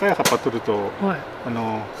これ若い葉っぱ取ると、はい、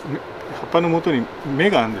葉っぱの元に芽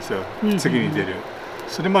があるんですよ、次に出る、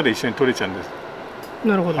それまで一緒に取れちゃうんです。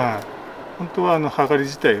なるほど。はい、本当は葉刈り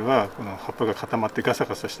自体はこの葉っぱが固まってガサ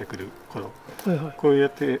ガサしてくる頃、こうや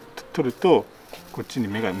って取るとこっちに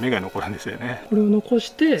芽が残るんですよね。これを残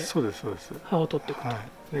してそうですそうです、葉を取っていくと。は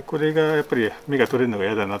い、でこれがやっぱり芽が取れるのが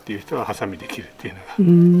嫌だなっていう人はハサミで切るっていうのが、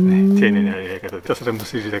ね、丁寧なやり方で、それは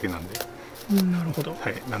結びだけなんで。なるほど。は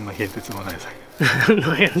い、何の変哲もない作業。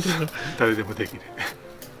誰でもできる。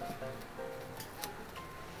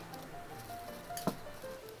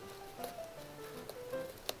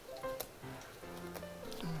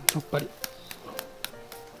やっぱり。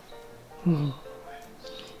うん。やっ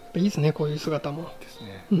ぱいいですね、こういう姿も。です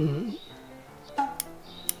ね。うん。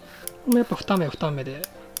やっぱ2目2目で。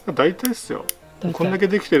大体ですよ。こんだけ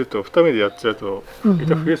できてると2目でやっちゃうと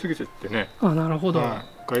枝増えすぎちゃってね。あ、なるほど。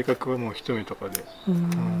外角はもう1目とかで。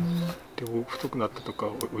で太くなったとか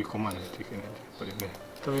追い込まないといけないんで、やっぱりね。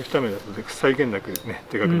2目だと際限なくね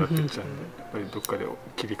でかくなっていっちゃうんで、やっぱりどっかで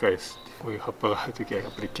切り返す。こういう葉っぱが入るときはや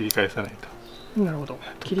っぱり切り返さないと。なるほど。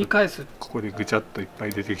切り返す。ここでぐちゃっといっぱ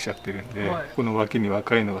い出てきちゃってるんで、この脇に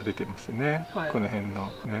若いのが出てますね。この辺の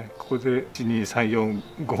ね、ここで1、2、3、4、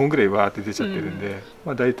5本ぐらいわーって出ちゃってるんで、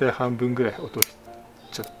まあ大体半分ぐらい落とし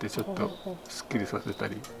ちゃってちょっとすっきりさせた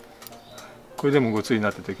り、これでもごつい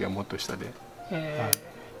なった時はもっと下で、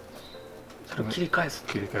それを切り返す。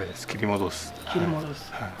切り戻す。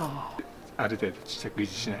ある程度ちっちゃく維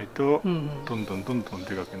持しないと、どんどん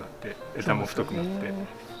でかくなって枝も太くなって。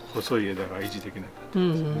細い枝が維持できなくなって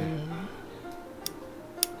ますね。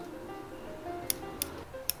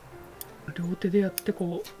両手でやって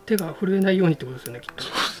こう手が震えないようにってことですよね、きっと。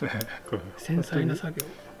そうですね。繊細な作業。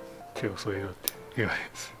手を添えろって言われ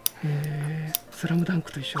ます。スラムダン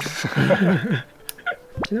クと一緒だ。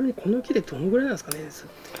ちなみにこの木でどのぐらいなんですかね、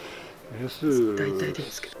年数。大体でいいん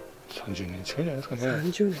ですけど。30年近いんじゃないですかね。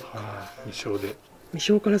30年。未生で。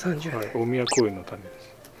未生から30年。大宮公園の種で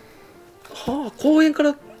す。はあ、公園か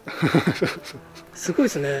ら。すごいで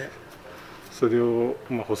すね。それを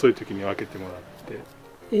細い時に分けてもらって。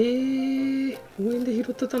公園で拾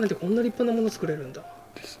った種でこんな立派なもの作れるんだ。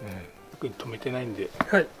ですね。特に止めてないんで。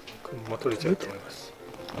はい。このまま取れちゃうと思います。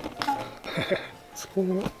そこ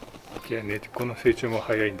の。いやね、この成長も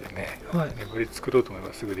早いんでね。粘り作ろうと思え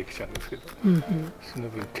ばすぐできちゃうんですけど。その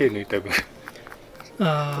分手抜いた分。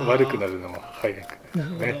悪くなるのも早く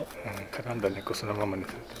ね。絡んだ根っこそのままにす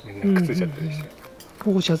るとみんなくっついちゃったりして。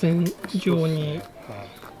放射線状に。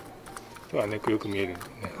根っこよく見えるんでね。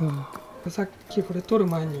さっきこれ取る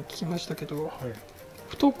前に聞きましたけど、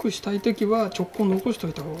太くしたい時は直根残してお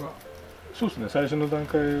いた方が。そうですね。最初の段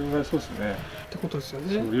階はそうですね。ってことですよ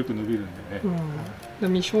ね。よく伸びるんでね。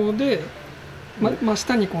未生で真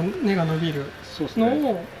下にこう根が伸びる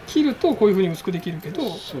のを切るとこういうふうに薄くできるけど、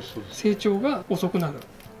成長が遅くなる。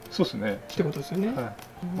そうですね。ってことですよね。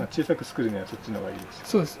小さく作るにはそっちの方がいいです。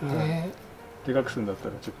そうですね。でかくするんだった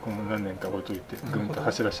ら直根も何年か置いといてぐんと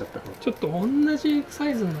走らしちゃった方が。ちょっと同じサ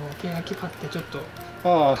イズのケヤキ買ってちょっ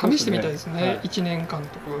と試してみたいですね。1年間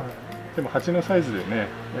とか。でも鉢のサイズでね、やっ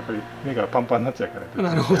ぱり芽がパンパンになっちゃうから。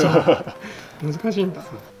なるほど。難しいんだ。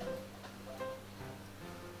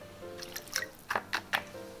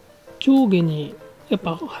上下にやっ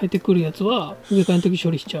ぱ生えてくるやつは植え替えの時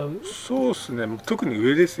処理しちゃう。そうですね。特に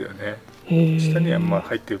上ですよね。下には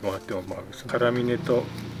入ってもらっても絡み根と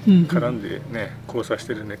絡んでね、交差し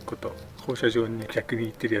てる根っこと放射状に逆にい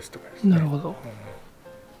ってるやつとかですね。なるほど。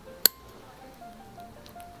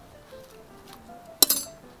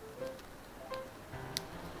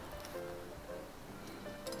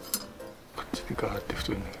こっちでガーって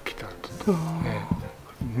太いのが来た後とね、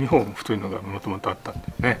2本太いのがもともとあったんで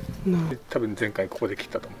ね。多分前回ここで切っ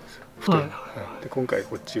たと思うんですよ。太いの。で今回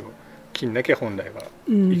こっちを切んなきゃ本来は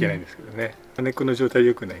いけないんですけどね。根っこの状態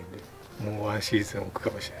良くないんで、もうワンシーズン置くか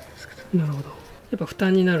もしれないですけど。なるほど。やっぱ負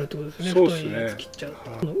担になるってことですね。太いやつ切っちゃう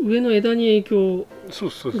と。上の枝に影響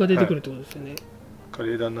が出てくるってことですよね。枯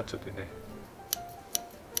れ枝になっちゃってね。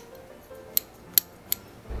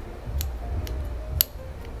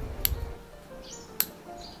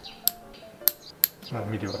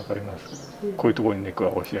見れば分かりますけど、こういうところに根っこ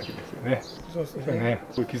が押し上げですよね。そうですね。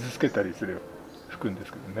これ傷つけたりすれば吹くんで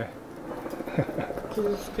すけどね。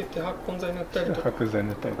傷つけて発根剤塗ったりとか。発根剤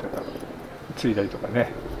塗ったりとか、継いだりとかね。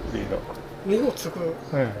根を継ぐ。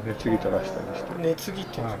根継ぎ取らしたりして。根継ぎっ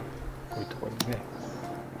て。こういうところにね、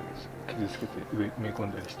傷つけて埋め込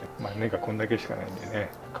んだりして、根がこんだけしかないんでね、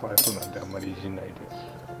かわいそうなんであんまりいじんないで。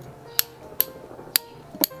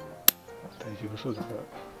大丈夫そうだから。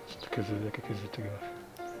ちょっと削るだけ削っておきま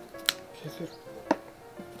す。削る。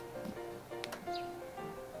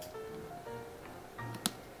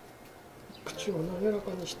口を滑ら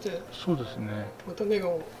かにして、そうですね。また根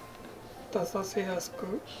を出させやす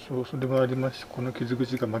く。そう、それもありますし、この傷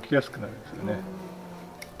口が巻きやすくなるんですよね。やっ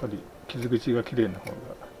ぱり傷口が綺麗な方が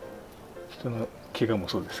人の怪我も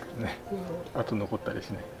そうですけどね。後残ったりし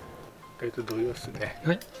ない。意外と同様ですね。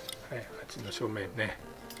はい。はい、鉢の正面ね。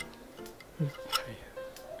はい。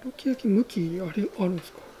欅向きあるんで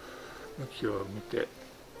すか？向きを見て、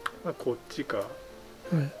まあこっちか。はい。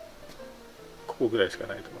ここぐらいしか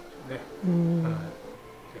ないと思うんですよね。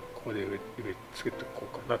ここで上つけておこ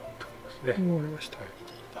うかなと思いますね。わかりました。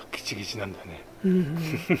あ、ギチギチなんだね。ちょ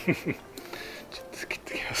っと切っ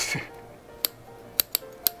てきますね。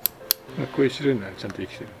こういう白いのはちゃんと生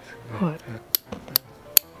きてるんですけどね。はい。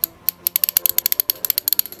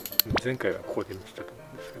前回はここで見てたと思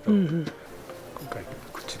うんですけど、今回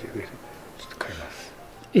こっちで植える。ちょっと変えます。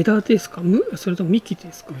枝ですか？それとも幹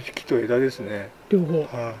ですか？幹と枝ですね。両方。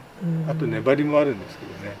あと粘りもあるんですけ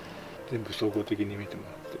どね。全部総合的に見てもら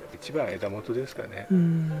って、一番枝元ですかね。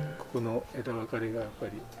ここの枝分かれがやっぱ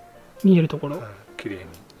り見えるところ。綺麗に。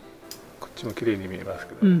こっちも綺麗に見えます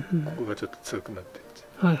けど、ここがちょっと強くなってっち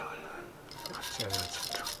ゃう。はいはいはい。こっちがね、ちょ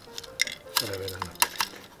っとベラベラになって。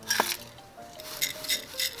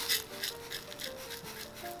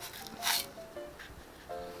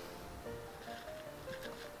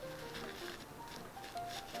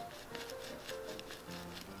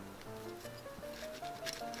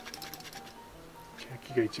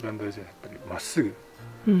が一番大事なやっぱりまっすぐ、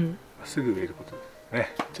まっすぐ植えることですね。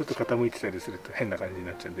ちょっと傾いてたりすると変な感じに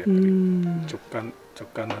なっちゃうんで、やっぱり直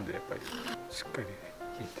感なんでやっぱりしっかり、ね、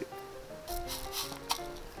見て。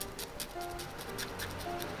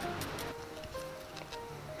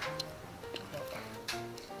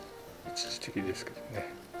一時的ですけど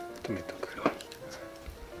ね、止めとく。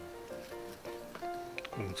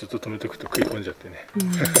ずっと止めとくと食い込んじゃってね、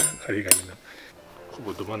針金のほ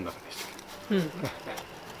ぼど真ん中でした。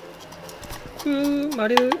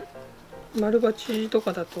丸鉢と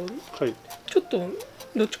かだと、ちょっと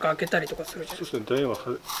どっちか開けたりとかするじゃん。そうですね、台は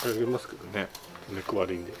上げますけどね、根っこ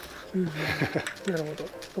悪いんで。なるほど。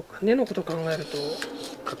そっか、根のこと考えると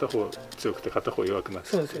片方強くて片方弱くなって、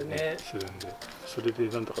そうですよね。するんで、それで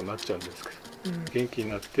なんとかなっちゃうんですけど、元気に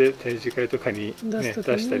なって展示会とかにね出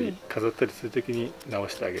したり飾ったりするときに直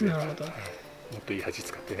してあげれば、もっといい鉢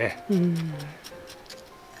使ってね。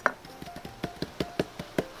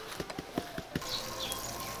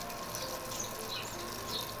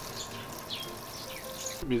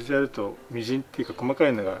水やるとみじんっていうか細か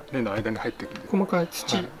いのが根の間に入ってくる。細かい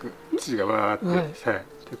土がわーっ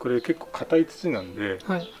て、でこれ結構硬い土なんで、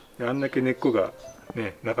あんだけ根っこが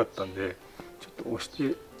ねなかったんで、ちょっと押し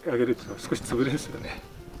てあげると少し潰れるんですよね。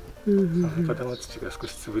固ま土が少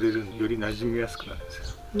し潰れるんで、より馴染みやすくなるんですよ。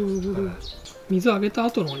水あげた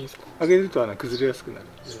後の方がいいですか？あげると崩れやすくなる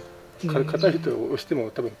んで、硬いと押しても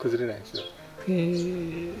多分崩れないんですよ。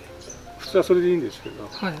普通はそれでいいんですけど、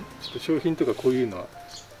ちょっと商品とかこういうのは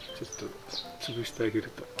ちょっと潰してあげ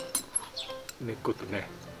ると根っことね、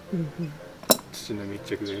土の密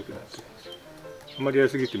着が良くなって、あんまりやり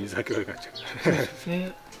すぎて水はけ悪くなっちゃう。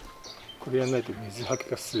これやらないと水はけ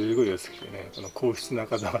がすごい良すぎてね、この硬質な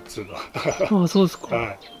赤玉っつうのは。ああ、そうですか。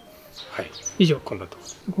はい。以上、こんなとこ。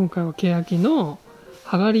今回は欅の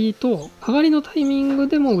葉刈りと葉刈りのタイミング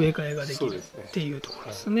でも植え替えができるっていうとこ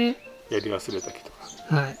ろですね。やり忘れた時とか、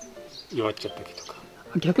弱っちゃった時とか。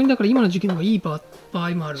逆にだから今の時期の方がいい場合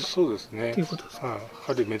もある。そうですね。っていうことですか。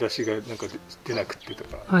春目出しがなんか出なくてと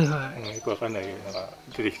か、よくわかんないのが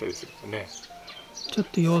出てきたりするとね。ちょっ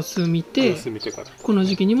と様子見て、この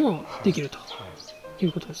時期にもできるとい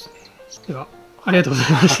うことですね。では、ありがとうござ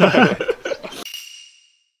いました。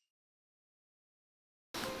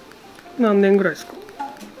何年ぐらいですか？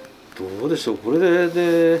どうでしょう、これ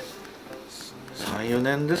で3、4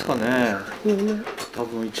年ですかね。多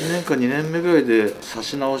分1年か2年目ぐらいで差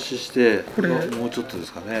し直しして、これもうちょっとで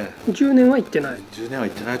すかね。10年はいってない。10年はい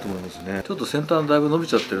ってないと思いますね。ちょっと先端だいぶ伸び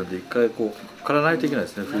ちゃってるんで、一回こう刈らないといけない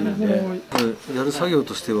ですね、冬にね。やる作業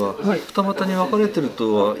としては、二股に分かれてる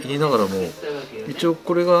とは言いながらも、一応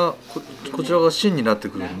これがこちらが芯になって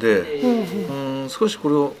くるんで、少しこ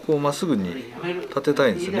れをこうまっすぐに立てた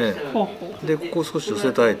いんですね。でここを少し寄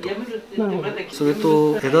せたいと。それ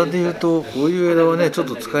と枝でいうと、こういう枝はねちょっ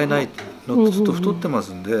と使えないの、ちょっと太ってま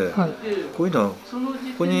すんで、こういうのはこ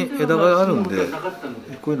こに枝があるんで、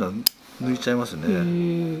こういうのは抜いちゃいます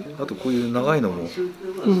ね。あとこういう長いのも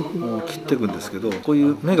切っていくんですけど、こう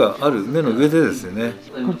いう芽がある芽の上でですよね。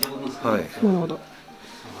はい。なるほど。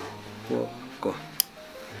こうかっ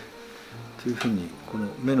ていうふうにこの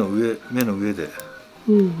芽の上で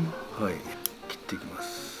はい、切っていきま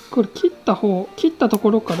す。これ切ったと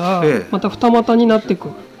ころからまた二股になっていく。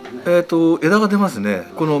枝が出ます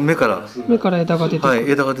ね。この芽から枝が出てくる。は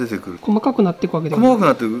い、枝が出てくる。細かくなっていくわけで。細かく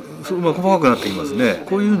なっていく、細かくなってきますね。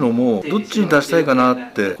こういうのもどっちに出したいかな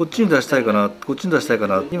って、こっちに出したいかな、こっちに出したいか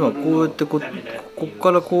な。今こうやってこっ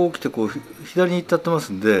からこう来てこう左に行っちゃってま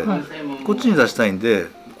すんで、こっちに出したいんで、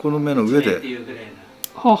この芽の上で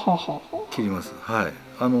切ります。はい。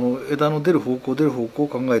枝の出る方向を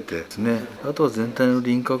考えてですね。あとは全体の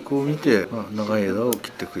輪郭を見て、長い枝を切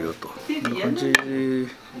っていくよと。こんな感じで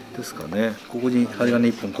すかね。ここに針金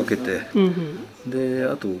1本かけて、で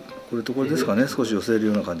あとこれとこれですかね。少し寄せる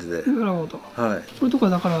ような感じで。なるほど。はい。これと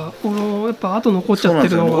かだからやっぱ後残っちゃって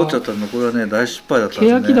るのが残っちゃったの、これはね大失敗だったんで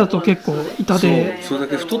すね。欅だと結構板でそれだ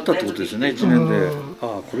け太ったってことですよね、1年で。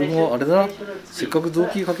これもあれだ。せっかく雑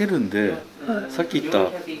木かけるんで、さっき言った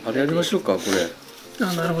あれやりましょうか、これ。な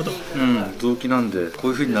るほど。雑木なんでこう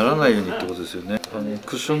いう風にならないようにってことですよね。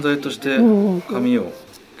クッション材として紙を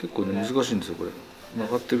結構ね難しいんですよこれ。曲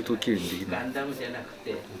がってると綺麗にできない。ガンダムじゃなく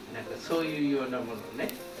てなんかそういうようなものね。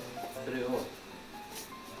それをこ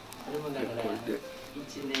れもだから1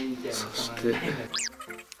年じゃそして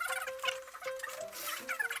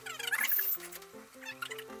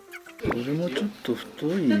これもちょっと太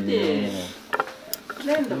いな。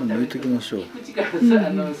抜いていきましょう。こ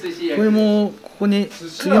れもここに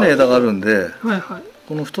次の枝があるんで、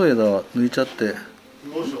この太い枝は抜いちゃって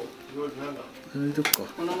抜いていくか。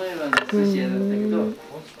この前は寿司屋だったけど、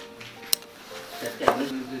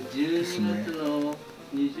12月の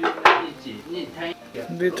20日に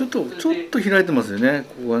でちょっと開いてますよね。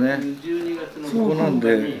ここがね、そこなん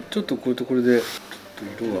でちょっとこれとこれでちょっ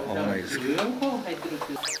と色が合わないですけど。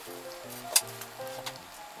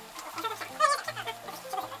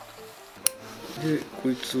でこ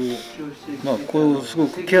いつをこれをすご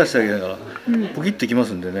くケアしてあげながらポキッといきま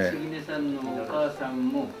すんでね。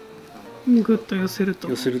グッと寄せると。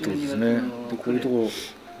寄せるってことですね。でこういうところ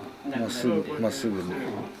まっすぐね。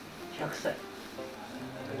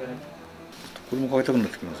これも買いたくなっ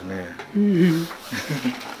てきますね。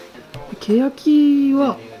欅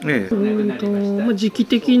は時期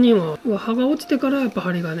的には葉が落ちてからやっぱ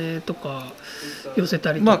針金とか寄せ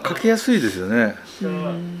たりとかかけやすいですよね。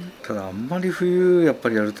ただあんまり冬やっぱ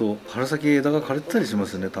りやると春先枝が枯れてたりしま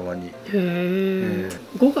すね、たまに。5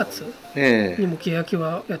月にも欅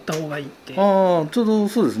はやった方がいいって。ちょうど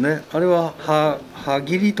そうですね。あれは葉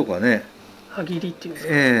切りとかね。葉切りっていうんです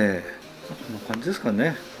か。こんな感じですか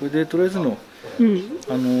ね。これでとりあえずの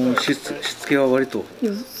しつけは割と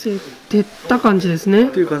寄せてった感じですね。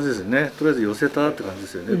っていう感じですよね。とりあえず寄せたって感じで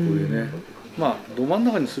すよね。こういうね。ど真ん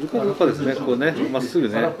中にするかどうかですね。こうね、まっすぐ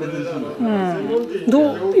ね。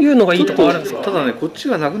どういうのがいいとこあるんですか。ただね、こっち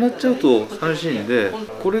がなくなっちゃうと寂しいんで、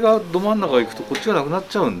これがど真ん中行くとこっちがなくなっ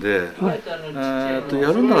ちゃうんで、や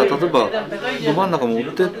るなら例えばど真ん中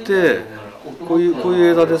持ってってこういう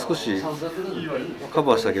枝で少しカ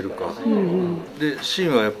バーしてあげるか。で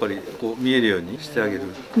芯はやっぱりこう見えるようにしてあげる。も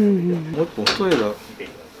う一本太い枝、で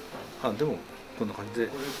もこんな感じでい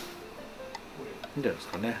いんじゃないです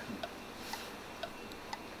かね。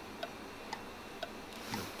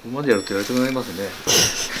ここまでやるとやりたくなりますね。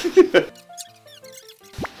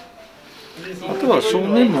あとは正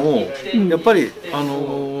面もやっぱり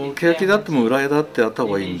欅であっても裏枝ってあった方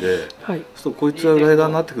がいいんで、そうこいつは裏枝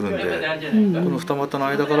になってくるんで、この二股の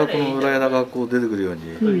間からこの裏枝がこう出てくるように、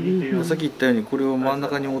さっき言ったようにこれを真ん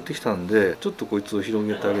中に持ってきたんで、ちょっとこいつを広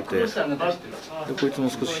げてあげて、でこいつも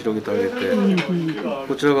少し広げてあげて、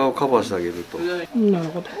こちら側をカバーしてあげるとい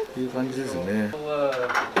う感じですね。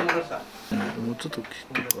もうちょっと切っ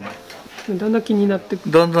ていくかな。だんだん気になってき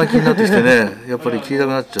てね、やっぱり切りたく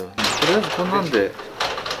なっちゃう。とりあえずこんなんで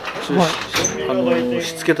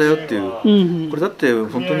しつけたよっていう、これだって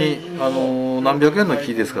本当に何百円の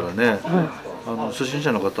木ですからね。初心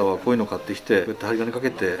者の方はこういうの買ってきてこうやって針金かけ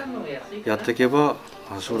てやっていけば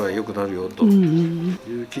将来良くなるよと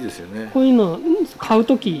いう木ですよね。こういうの買う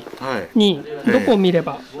ときにどこを見れ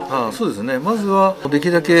ば、そうですね。まずはでき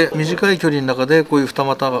るだけ短い距離の中でこういう二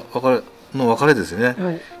股が分かれです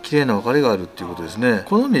ね。綺麗な分かれがあるっていうことですね。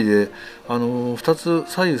好みで2つ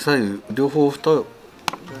左右両方こ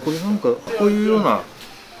れなんかこういうような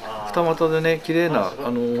二股でね、綺麗な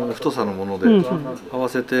太さのもので合わ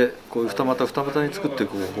せてこういう二股に作ってい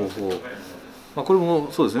く方法。これも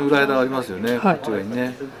そうですね。裏枝ありますよね。こっち側に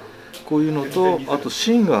ね。こういうのとあと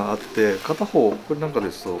芯があって片方これなんかで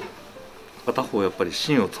すと片方やっぱり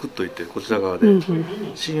芯を作っといてこちら側で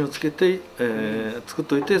芯をつけて作っ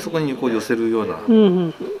といてそこにこう寄せるような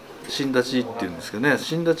新立ちっていうんですけどね、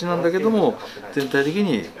新立ちなんだけども全体的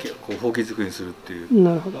にこうほうき作りにするっていう、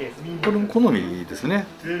なるほど。これも好みですね。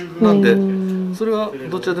なんでそれは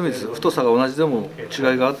どちらでもいいです。太さが同じでも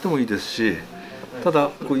違いがあってもいいですし、ただ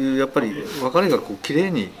こういうやっぱり分かれがこう綺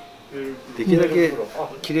麗にできるだけ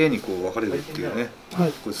綺麗にこう分かれるっていうね、は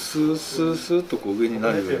い、これスースースーっとこう上に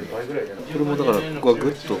なるように、これもだからここはグ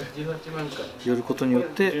ッと寄ることによっ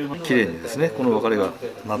て綺麗にですねこの分かれが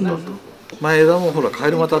なったと。前枝もほらカ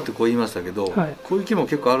エル股ってこう言いましたけど、はい、こういう木も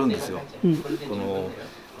結構あるんですよ。この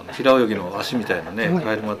平泳ぎの足みたいなね、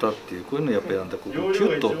カエル股っていうこういうのやっぱりなんだこうキュ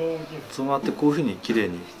ッと詰まってこういうふうに綺麗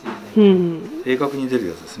に鋭角に出る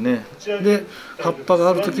やつですね。で葉っぱ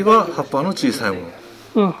がある時は葉っぱの小さいも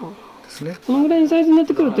のですね。このぐらいのサイズになっ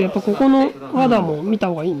てくるとやっぱここの肌も見た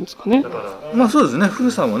方がいいんですかね。まあそうですね、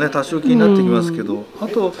古さもね多少気になってきますけど、あ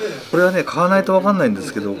とこれはね買わないと分かんないんで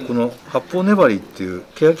すけど、この八方根張りっていう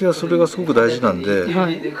欅はそれがすごく大事なんで、は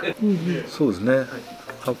い、そうですね。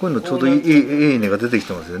こういうのちょうどいい根が出てき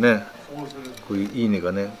てますよね。こういういい根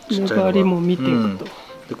がねちっちゃいのが、も見ていくと、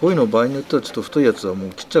でこういうの場合によってはちょっと太いやつはも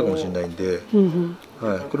う切っちゃうかもしれないんで、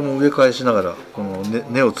はい、これも植え替えしながらこの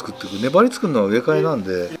根を作っていく。粘り作るのは植え替えなん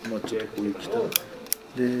で、まあ、ちょっとこういう汚い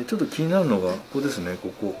でちょっと気になるのがここですね。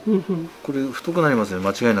これ太くなりますね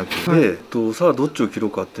間違いなく。でさあどっちを切ろ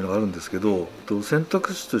うかっていうのがあるんですけど、選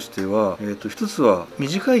択肢としては、一つは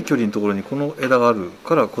短い距離のところにこの枝がある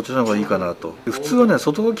からこちらの方がいいかなと。普通はね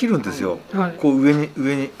外側切るんですよ、はい、こう上に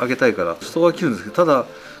上げたいから外側切るんですけど、ただこ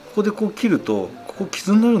こでこう切るとここ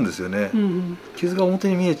傷になるんですよね。傷が表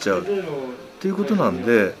に見えちゃうということなん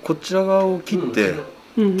で、こちら側を切って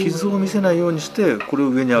傷を見せないようにしてこれを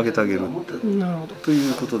上に上げてあげると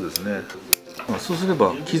いうことですね。そうすれ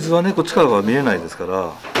ば傷はねこっちからは見えないですか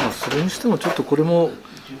ら、それにしてもちょっとこれも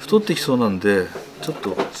太ってきそうなんでちょっ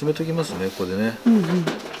と詰めときますねここでね。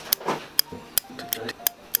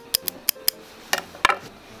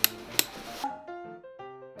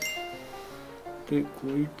でこ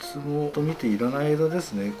いつも見ていらない枝で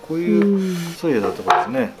すね。こういう細い枝とかで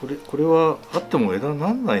すね、これはあっても枝にな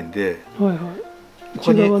らないんで、他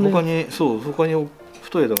に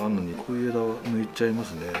太い枝があるのにこういう枝は抜いちゃいま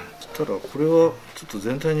すね。そしたらこれはちょっと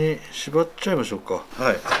全体に縛っちゃいましょうか。は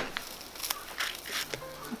い。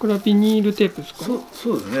これはビニールテープですか？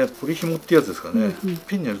そうですね。ポリ紐ってやつですかね。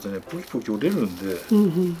ピンにやるとねポキポキ折れるんで、ちょっと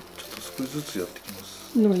少しずつやってきます。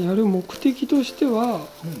なんかやる目的としては、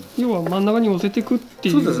要は真ん中に寄せていくって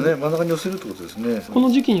いう。そうですね。真ん中に寄せるってことですね。この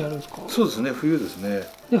時期にやるんですか？そうですね。冬ですね。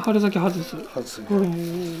で春先外す。ぐ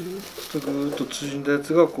ーっと縮んだや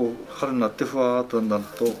つがこう春になってふわーっとだんだん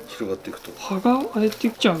と広がっていくと。葉が荒れて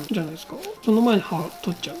きちゃうんじゃないですか？その前に葉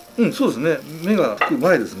取っちゃう。そうですね。芽がつく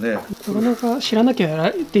前ですね。なかなか知らなき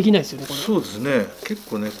ゃできないですよね。これそうですね。結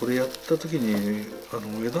構ねこれやった時に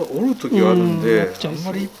枝折る時があるんで、あん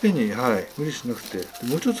まりいっぺんに無理しなくて、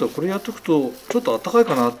もう一つはこれやっとくとちょっと暖かい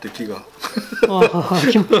かなって気が。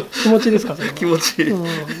気持ちですか？気持ちいい。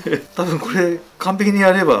多分これ完璧に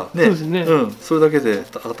やればね、それだけで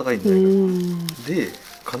暖かいんじゃないかと。で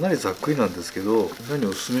かなりざっくりなんですけど、何を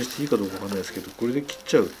おすすめしていいかどうかわかんないですけど、これで切っ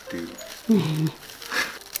ちゃうって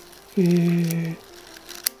いう。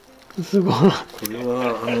すごい。これ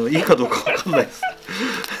はいいかどうかわかんないです。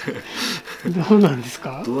どうなんです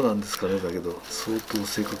か？どうなんですかね。だけど相当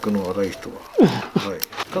性格の荒い人は、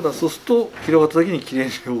ただそうすると広がった時に綺麗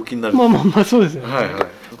に大きになる。まあそうですよね。そういう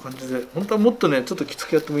感じで、本当はもっとねちょっときつ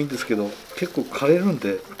くやってもいいんですけど、結構枯れるん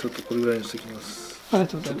でちょっとこれぐらいにしておきます。ありが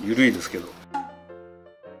とうございます。ちょっと緩いですけど、こ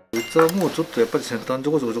いつはもうちょっとやっぱり先端ち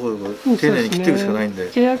ょこちょこ丁寧に切っていくしかないんで。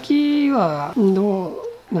欅はど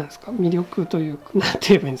うなんですか？魅力というか、なんて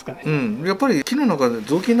言えばいいんですかね。やっぱり木の中で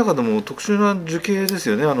雑木の中でも特殊な樹形です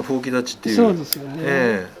よね。ほうき立ちっていう。そうですよ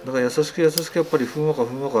ね。だから優しくやっぱりふんわか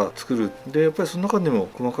作る。でやっぱりその中にも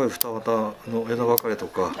細かい二股の枝分かれと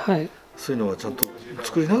か、そういうのはちゃんと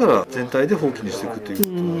作りながら全体でほうきにしていくというこ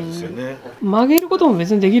となんですよね。曲げることも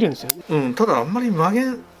別にできるんですよね。ただあんまり曲げ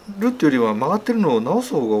るっていうよりは曲がってるのを直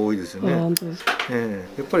す方が多いですよね。やっ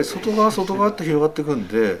ぱり外側って広がっていくん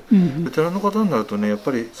で、ベテランの方になるとねやっ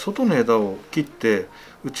ぱり外の枝を切って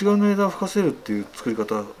内側の枝を吹かせるっていう作り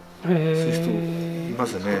方する人いま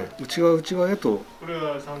すね。内側へと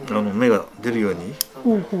芽が出るように、こ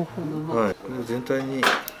れを全体に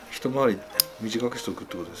一回り短くしておくっ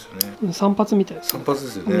てことですよね。散髪みたいです。散髪で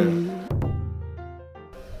すよね。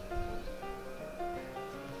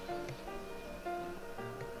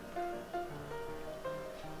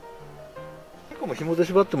も紐で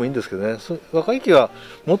縛ってもいいんですけどね。若い木は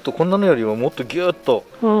もっとこんなのよりももっとギュッと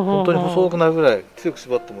本当に細くなるぐらい強く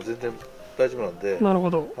縛っても全然大丈夫なんで。なるほ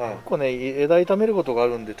ど。結構ね枝傷めることがあ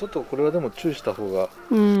るんで、ちょっとこれはでも注意した方が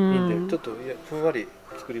いいんで、ちょっとふんわり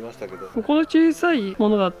作りましたけど、この小さいも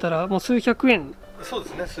のだったらもう数百円そうで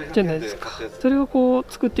すね、数百じゃない円ですか。で買ったやつ。それをこう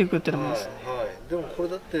作っていくっていうのもですね。はい、でもこれ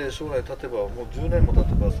だって将来経てばもう10年も経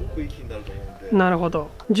てばすごくいい木になると思うんで。なるほ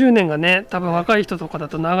ど。10年がね、多分若い人とかだ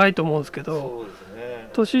と長いと思うんですけど、そうですね。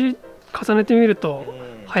年重ねてみるとうん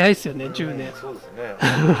早いですよね、10年。そうですね。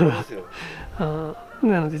そうですよ。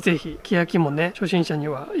なのでぜひ欅もね、初心者に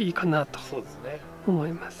はいいかなとそうですね。思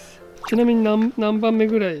います。ちなみに何番目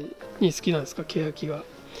ぐらいに好きなんですか、欅が。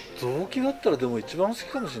雑木だったらでも一番好き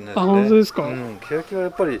かもしれないですね。あ、本当ですか。欅はや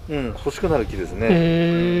っぱり、欲しくなる木です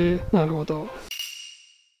ね。なるほど。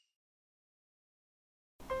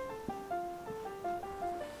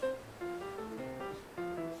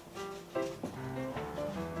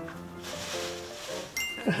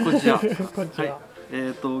こんにちは。こんにちは。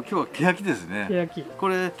今日は欅ですね。欅。こ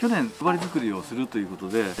れ去年配り作りをするということ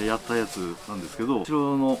でやったやつなんですけど、後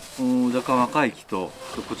ろの若干若い木と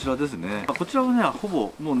こちらですね。こちらはね、ほ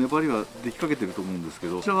ぼもう粘りはできかけてると思うんですけ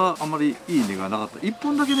ど、こちらはあまりいい根がなかった。1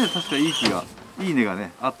本だけね、確かいい根が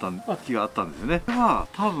ねあった木があったんですよね。これは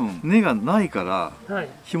多分根がないから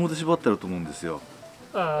紐で縛ってあると思うんですよ。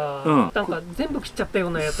なんか全部切っちゃったよ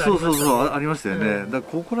うなやつありましたね。そうありましたよね。だから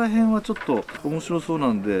ここら辺はちょっと面白そう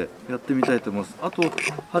なんでやってみたいと思います。あと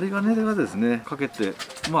針金がですねかけて、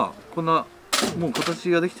まあこんなもう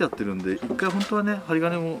形ができちゃってるんで、一回本当はね針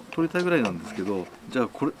金も取りたいぐらいなんですけど、じゃあ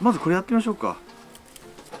まずこれやってみましょうか。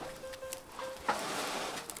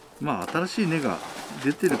まあ新しい根が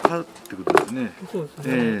出てるかってことですね。そうです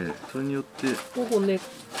ね。それによってほぼ根っ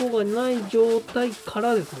こがない状態か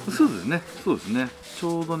らですね。そうですね。そうですね。ち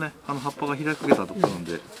ょうどね、葉っぱが開きかけたところなん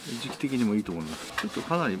で、時期的にもいいと思います。ちょっと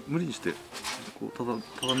かなり無理にしてこう畳み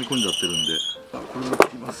込んじゃってるんで、これを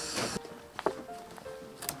切ります。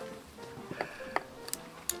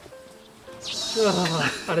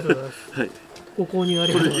ありがとうございます。はい。ご購入あ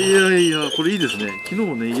りがとうございます。いやこれいいですね。昨日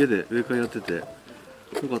もね家で植え替えやっててよ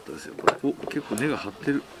かったですよ。これ結構根が張っ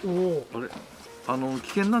てる。あれ危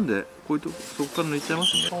険なんでこういうとこそこから抜いちゃいま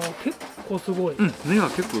すね。結構すごい。根が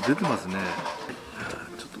結構出てますね。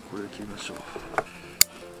ちょっとこれ切りましょう。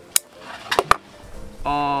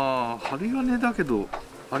針金だけど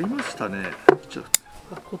ありましたね。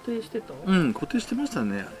固定してた。固定してました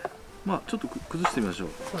ね。まあちょっと崩してみましょう。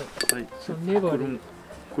はい。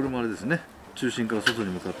これもあれですね。中心から外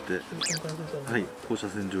に向かって、はい、放射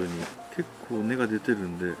線状に結構根が出てる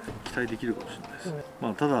んで期待できるかもしれないです。ま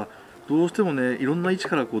あただどうしてもねいろんな位置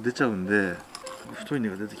からこう出ちゃうんで太い根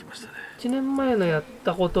が出てきましたね。1年前のやっ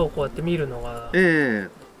たことをこうやって見るのが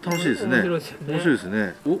楽しいですね。面白いですよね。面白いです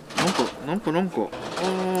ね。なんか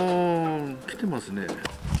来てますね。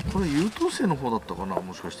これ優等生の方だったかな、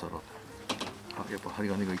もしかしたら。やっぱ針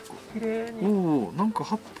金が1個。なんか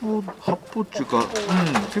八方っていうか、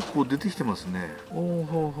結構出てきてますね。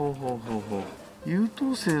優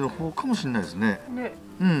等生の方かもしれないですね。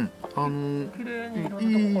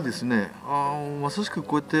いいですね。まさしく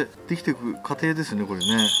こうやってできていく過程ですね、これ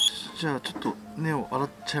ね。じゃあちょっと根を洗っ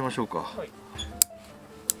ちゃいましょうか。はい。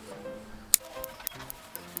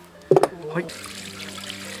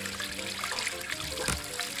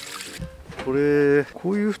こ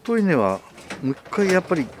ういう太い根はもう一回やっ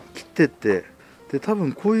ぱり切ってって、で多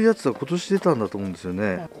分こういうやつは今年出たんだと思うんですよ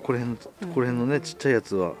ね。ここら辺のねちっちゃいや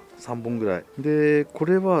つは3本ぐらいで、こ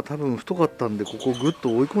れは多分太かったんでここをぐっ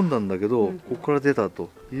と追い込んだんだけど、ここから出たと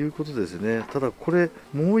いうことですね。ただこれ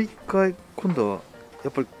もう一回今度はや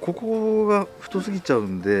っぱりここが太すぎちゃう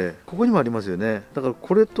んで、ここにもありますよね。だから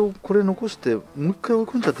これとこれ残してもう一回追い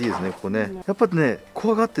込んじゃっていいですね。ここねやっぱりね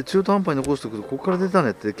怖がって中途半端に残しておくとここから出たね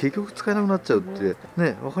って結局使えなくなっちゃうって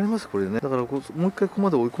ね、わかりますこれね。だからもう一回ここま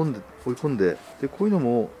で追い込んででこういうの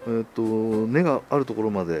も根があるところ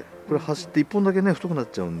までこれ走って1本だけね太くなっ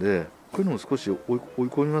ちゃうんで、こういうのも少し追い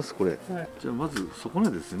込みますこれ。じゃあまず底根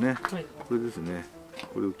ですね。これですね。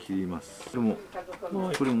これを切ります。これ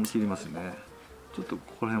も切りますね。ちょっとこ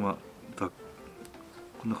こら辺は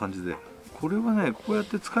こんな感じで、これはねこうやっ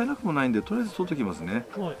て使えなくもないんでとりあえず取っときますね。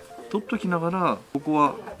取っときながらここ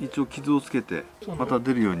は一応傷をつけてまた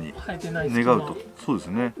出るように願うと。そうです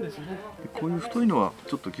ね。こういう太いのは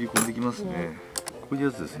ちょっと切り込んできますね。こういう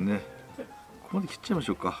やつですね。ここまで切っちゃいまし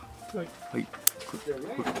ょうか。はい。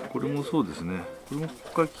これもそうですね。これもこ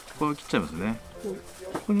こから切っちゃいますね。こ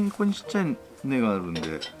こにちっちゃい根があるんで切っ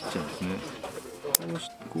ちゃいますね。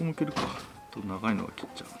こう向けるか。長いのは切っ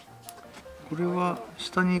ちゃう。これは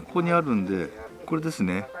下にここにあるんでこれです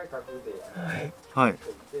ね。はい。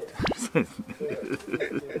そうです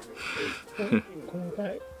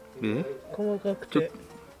ね。細かくて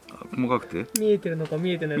細かくて見えてるのか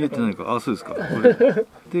見えてないのか。見えてないか。そうですか。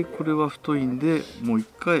でこれは太いんでもう一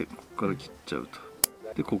回ここから切っちゃうと。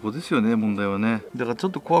でここですよね、問題はね。だからちょ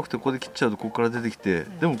っと怖くてここで切っちゃうとここから出てきて、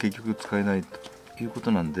でも結局使えないというこ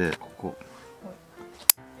となんで、ここ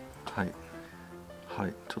はいは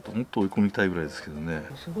い、ちょっともっと追い込みたいぐらいですけどね。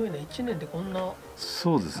すごいね、1年でこんな。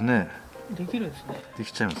そうですね、できるんですね。で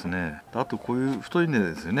きちゃいますね。あとこういう太い根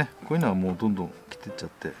ですよね。こういうのはもうどんどん切っていっちゃっ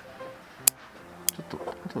て、ちょっ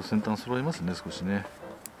とあと先端揃いますね、少しね。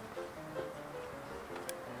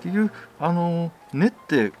結局根っ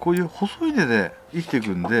てこういう細い根で生きていく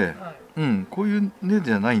んで、こういう根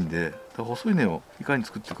じゃないんで、だから細い根をいかに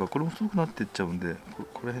作っていくか、これも太くなっていっちゃうんで、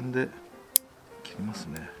この辺で切ります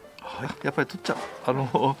ね。はい、やっぱり取っちゃう。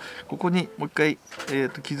ここにもう一回、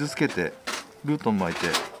傷つけてルートン巻いて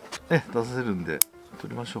出させるんで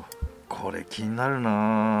取りましょう。これ気になる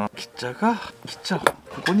な。切っちゃうか。切っちゃおう。こ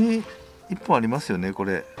こに1本ありますよね。こ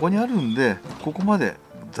こにあるんで、ここまで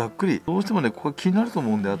ざっくり。どうしてもね、ここが気になると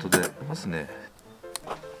思うんで、後でますね。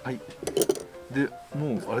はい。で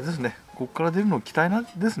もうあれですね、ここから出るの期待なん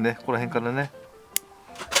ですね、ここら辺からね。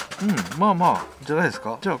まあまあじゃないです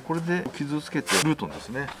か。じゃあこれで傷をつけてルートンです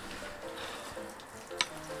ね。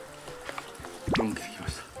4切きま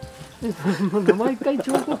した。毎回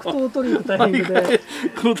彫刻刀を取りに行くタイミングで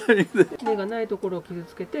このタイミングで根がないところを傷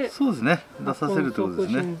つけて、そうですね、出させるってことで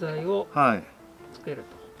すね。促進剤をつける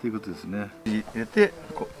ということですね。入れて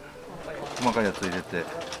細かいやつを入れて、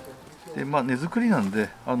で根作りなんでち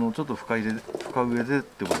ょっと深植えでっ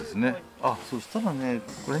てことですね。そしたらね、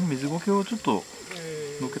これに水苔をちょっと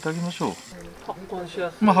のっけてあげましょう。発根し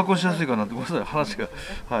やすい。発根しやすいかなって、ごめんなさい、話が。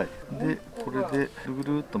はい。でこれでぐ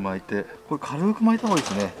るっと巻いて、これ軽く巻いた方がいいで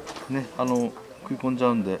すね。食い込んじゃ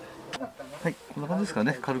うんで。はい、こんな感じですか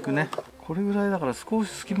ね、軽くね。これぐらいだから少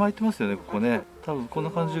し隙間空いてますよね、ここね。多分こん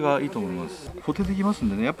な感じがいいと思います。固定できますん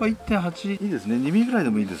でね、やっぱり 1.8 いいですね。2ミリぐらい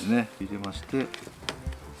でもいいですね。入れまして、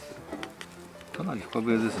かなり深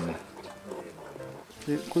植えですね。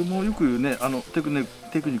でこれもよくね、テクニ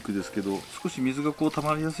ックですけど、少し水がこう溜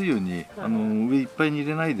まりやすいように、上いっぱいに入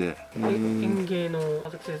れないで。園芸の佐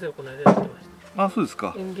々木先生がこの間やってました。そうです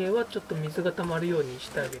か。園芸はちょっと水が溜まるようにし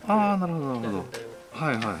てあげて。なるほどなるほど。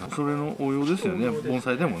はいはいはい、それの応用ですよね。盆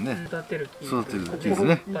栽でもね。育てる木です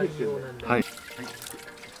ね。はい。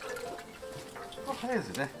早いで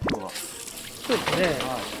すね、今日は。そうですね。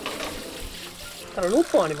ただ6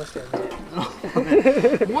本ありましたよね。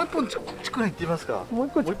もう1本ちくらいいってみますか。もう1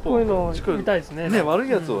個ちっこいの見たいですね。悪い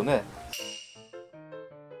やつをね。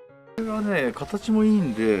これがね、形もいい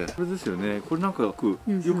んで、これですよね。これなんかよく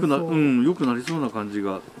なりそうな感じ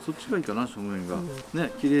が、そっちがいいかな、正面が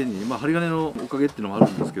ね、綺麗に、針金のおかげっていうのもあ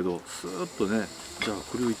るんですけど、スーッとね。じゃあ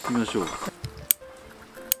これをいってみましょう。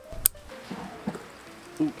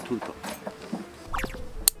取れた。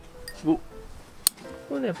こ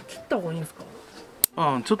れね、切った方がいいんですか。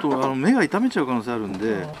ちょっと目が痛めちゃう可能性あるん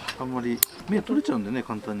で、あんまり目取れちゃうんでね、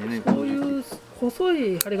簡単にね。こういう細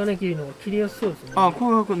い針金切りのが切りやすそうですね。こ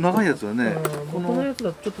ういう長いやつはね、このやつ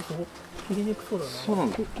だとちょっと切りにくそうだな。そうなん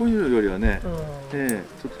です。こういうよりはね、ちょ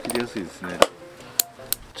っと切りやすいですね。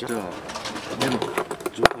じゃあ根の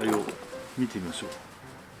状態を見てみましょう。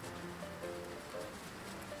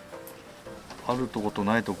あるとこと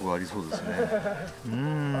ないとこがありそうですね。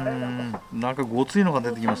なんかごついのが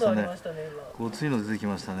出てきましたね。ごついの出てき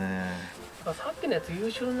ましたね。さっきのやつ優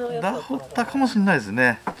秀なやつだったかもしれないです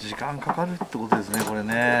ね。時間かかるってことですね、これ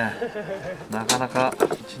ね。なかなか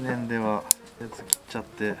1年ではやつ切っちゃっ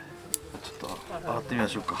て、ちょっと上がってみま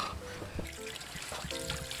しょうか。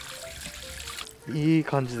いい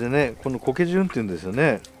感じでね、この苔順っていうんですよ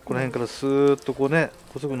ね。この辺からスーッとこうね、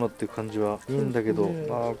細くなっていく感じはいいんだけど、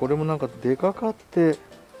これもなんかでかかって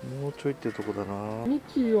もうちょいっていうとこだな。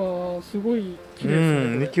幹はすごい綺麗です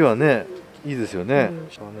ね。幹はね、いいですよね。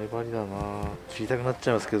粘りだな。切りたくなっち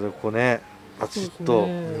ゃいますけど、ここね、パチッと、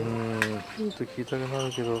ちょっと切りたくな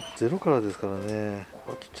るけど、ゼロからですからね。こ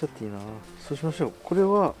こは切っちゃっていいな。そうしましょう。これ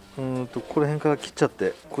はここら辺から切っちゃっ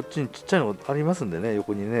て、こっちにちっちゃいのがありますんでね、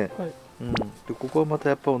横にね。でここはまた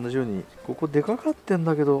やっぱ同じように、ここでかかってん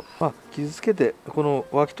だけど、傷つけてこの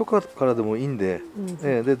脇とかからでもいいんで、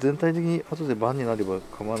で全体的に後で盤になれば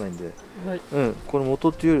構わないんで、この元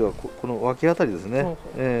っていうよりはこの脇あたりですね、こ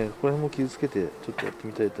の辺も傷つけてちょっとやって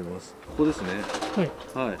みたいと思います。ここですね。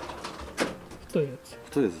はい。太いやつ。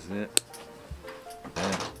太いやつですね。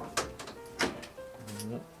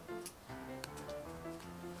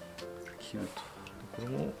切ると、これ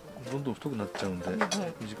もどんどん太くなっちゃうんで、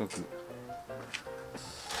短く。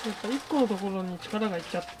1個のところに力がいっ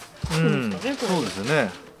ちゃうんですかね。そうですね。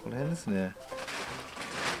この辺ですね。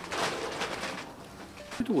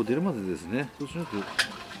いいとこ出るまでですね。そうしないと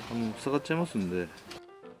塞がっちゃいますんで。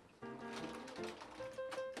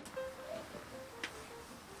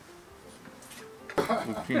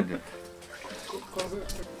大きいんで。で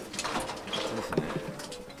すね。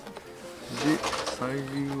で、催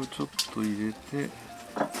涙をちょっと入れて、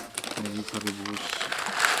水かけ防止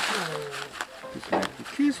ですね。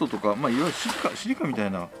ケイ素とか、まあいわゆるシリカみた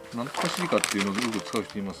いな、なんとかシリカっていうのをよく使う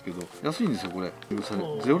人いますけど、安いんですよこれ。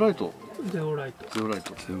ゼオライト。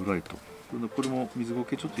これも水ゴ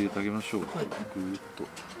ケちょっと入れてあげましょう。はい、ぐーっと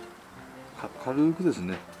軽くです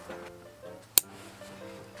ね。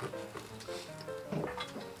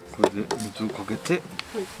これで水をかけて、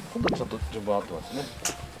今度はちゃんと順番合ってますね。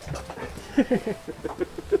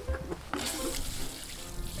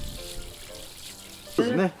で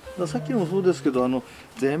すね。さっきもそうですけど、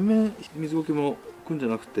全面水ゴケもくんじゃ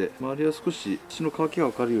なくて、周りは少し土の乾きが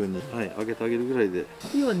分かるように、はい、上げてあげるぐらいで。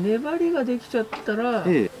要は粘りができちゃったら、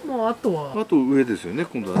もうあとは上ですよね。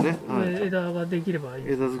今度はね、枝ができればいい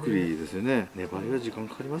ですね。枝作りですよね。粘りは時間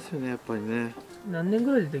かかりますよね、やっぱりね。何年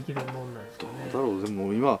ぐらいでできるもんなんですかね。どうだろう。で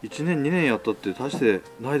も今1年2年やったって大して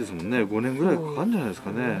ないですもんね。5年ぐらいかかるんじゃないです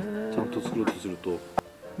かね。ちゃんと作ろうとすると。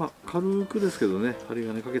まあ軽くですけどね、針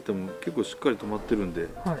金かけても結構しっかり止まってるんで、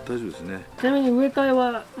大丈夫ですね。ちなみに植え替え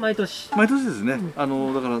は毎年ですね。だ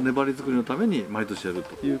から粘り作りのために毎年やる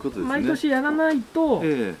ということですね。毎年やらないと、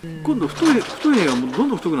今度太い枝がどん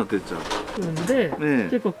どん太くなっていっちゃうんで、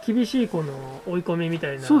結構厳しいこの追い込みみ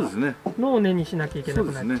たいなのを根にしなきゃいけな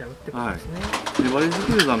くなっちゃうってことですね。粘り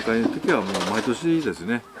作りの段階の時はもう毎年です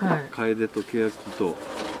ね。カエデとケヤキと、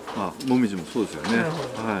まあもみじもそうですよね。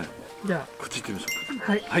はい。じゃあこっち行ってみましょうか。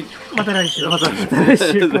はい。また来週。分かん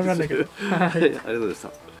ないけど。はい。ありがとうございまし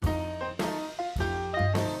た。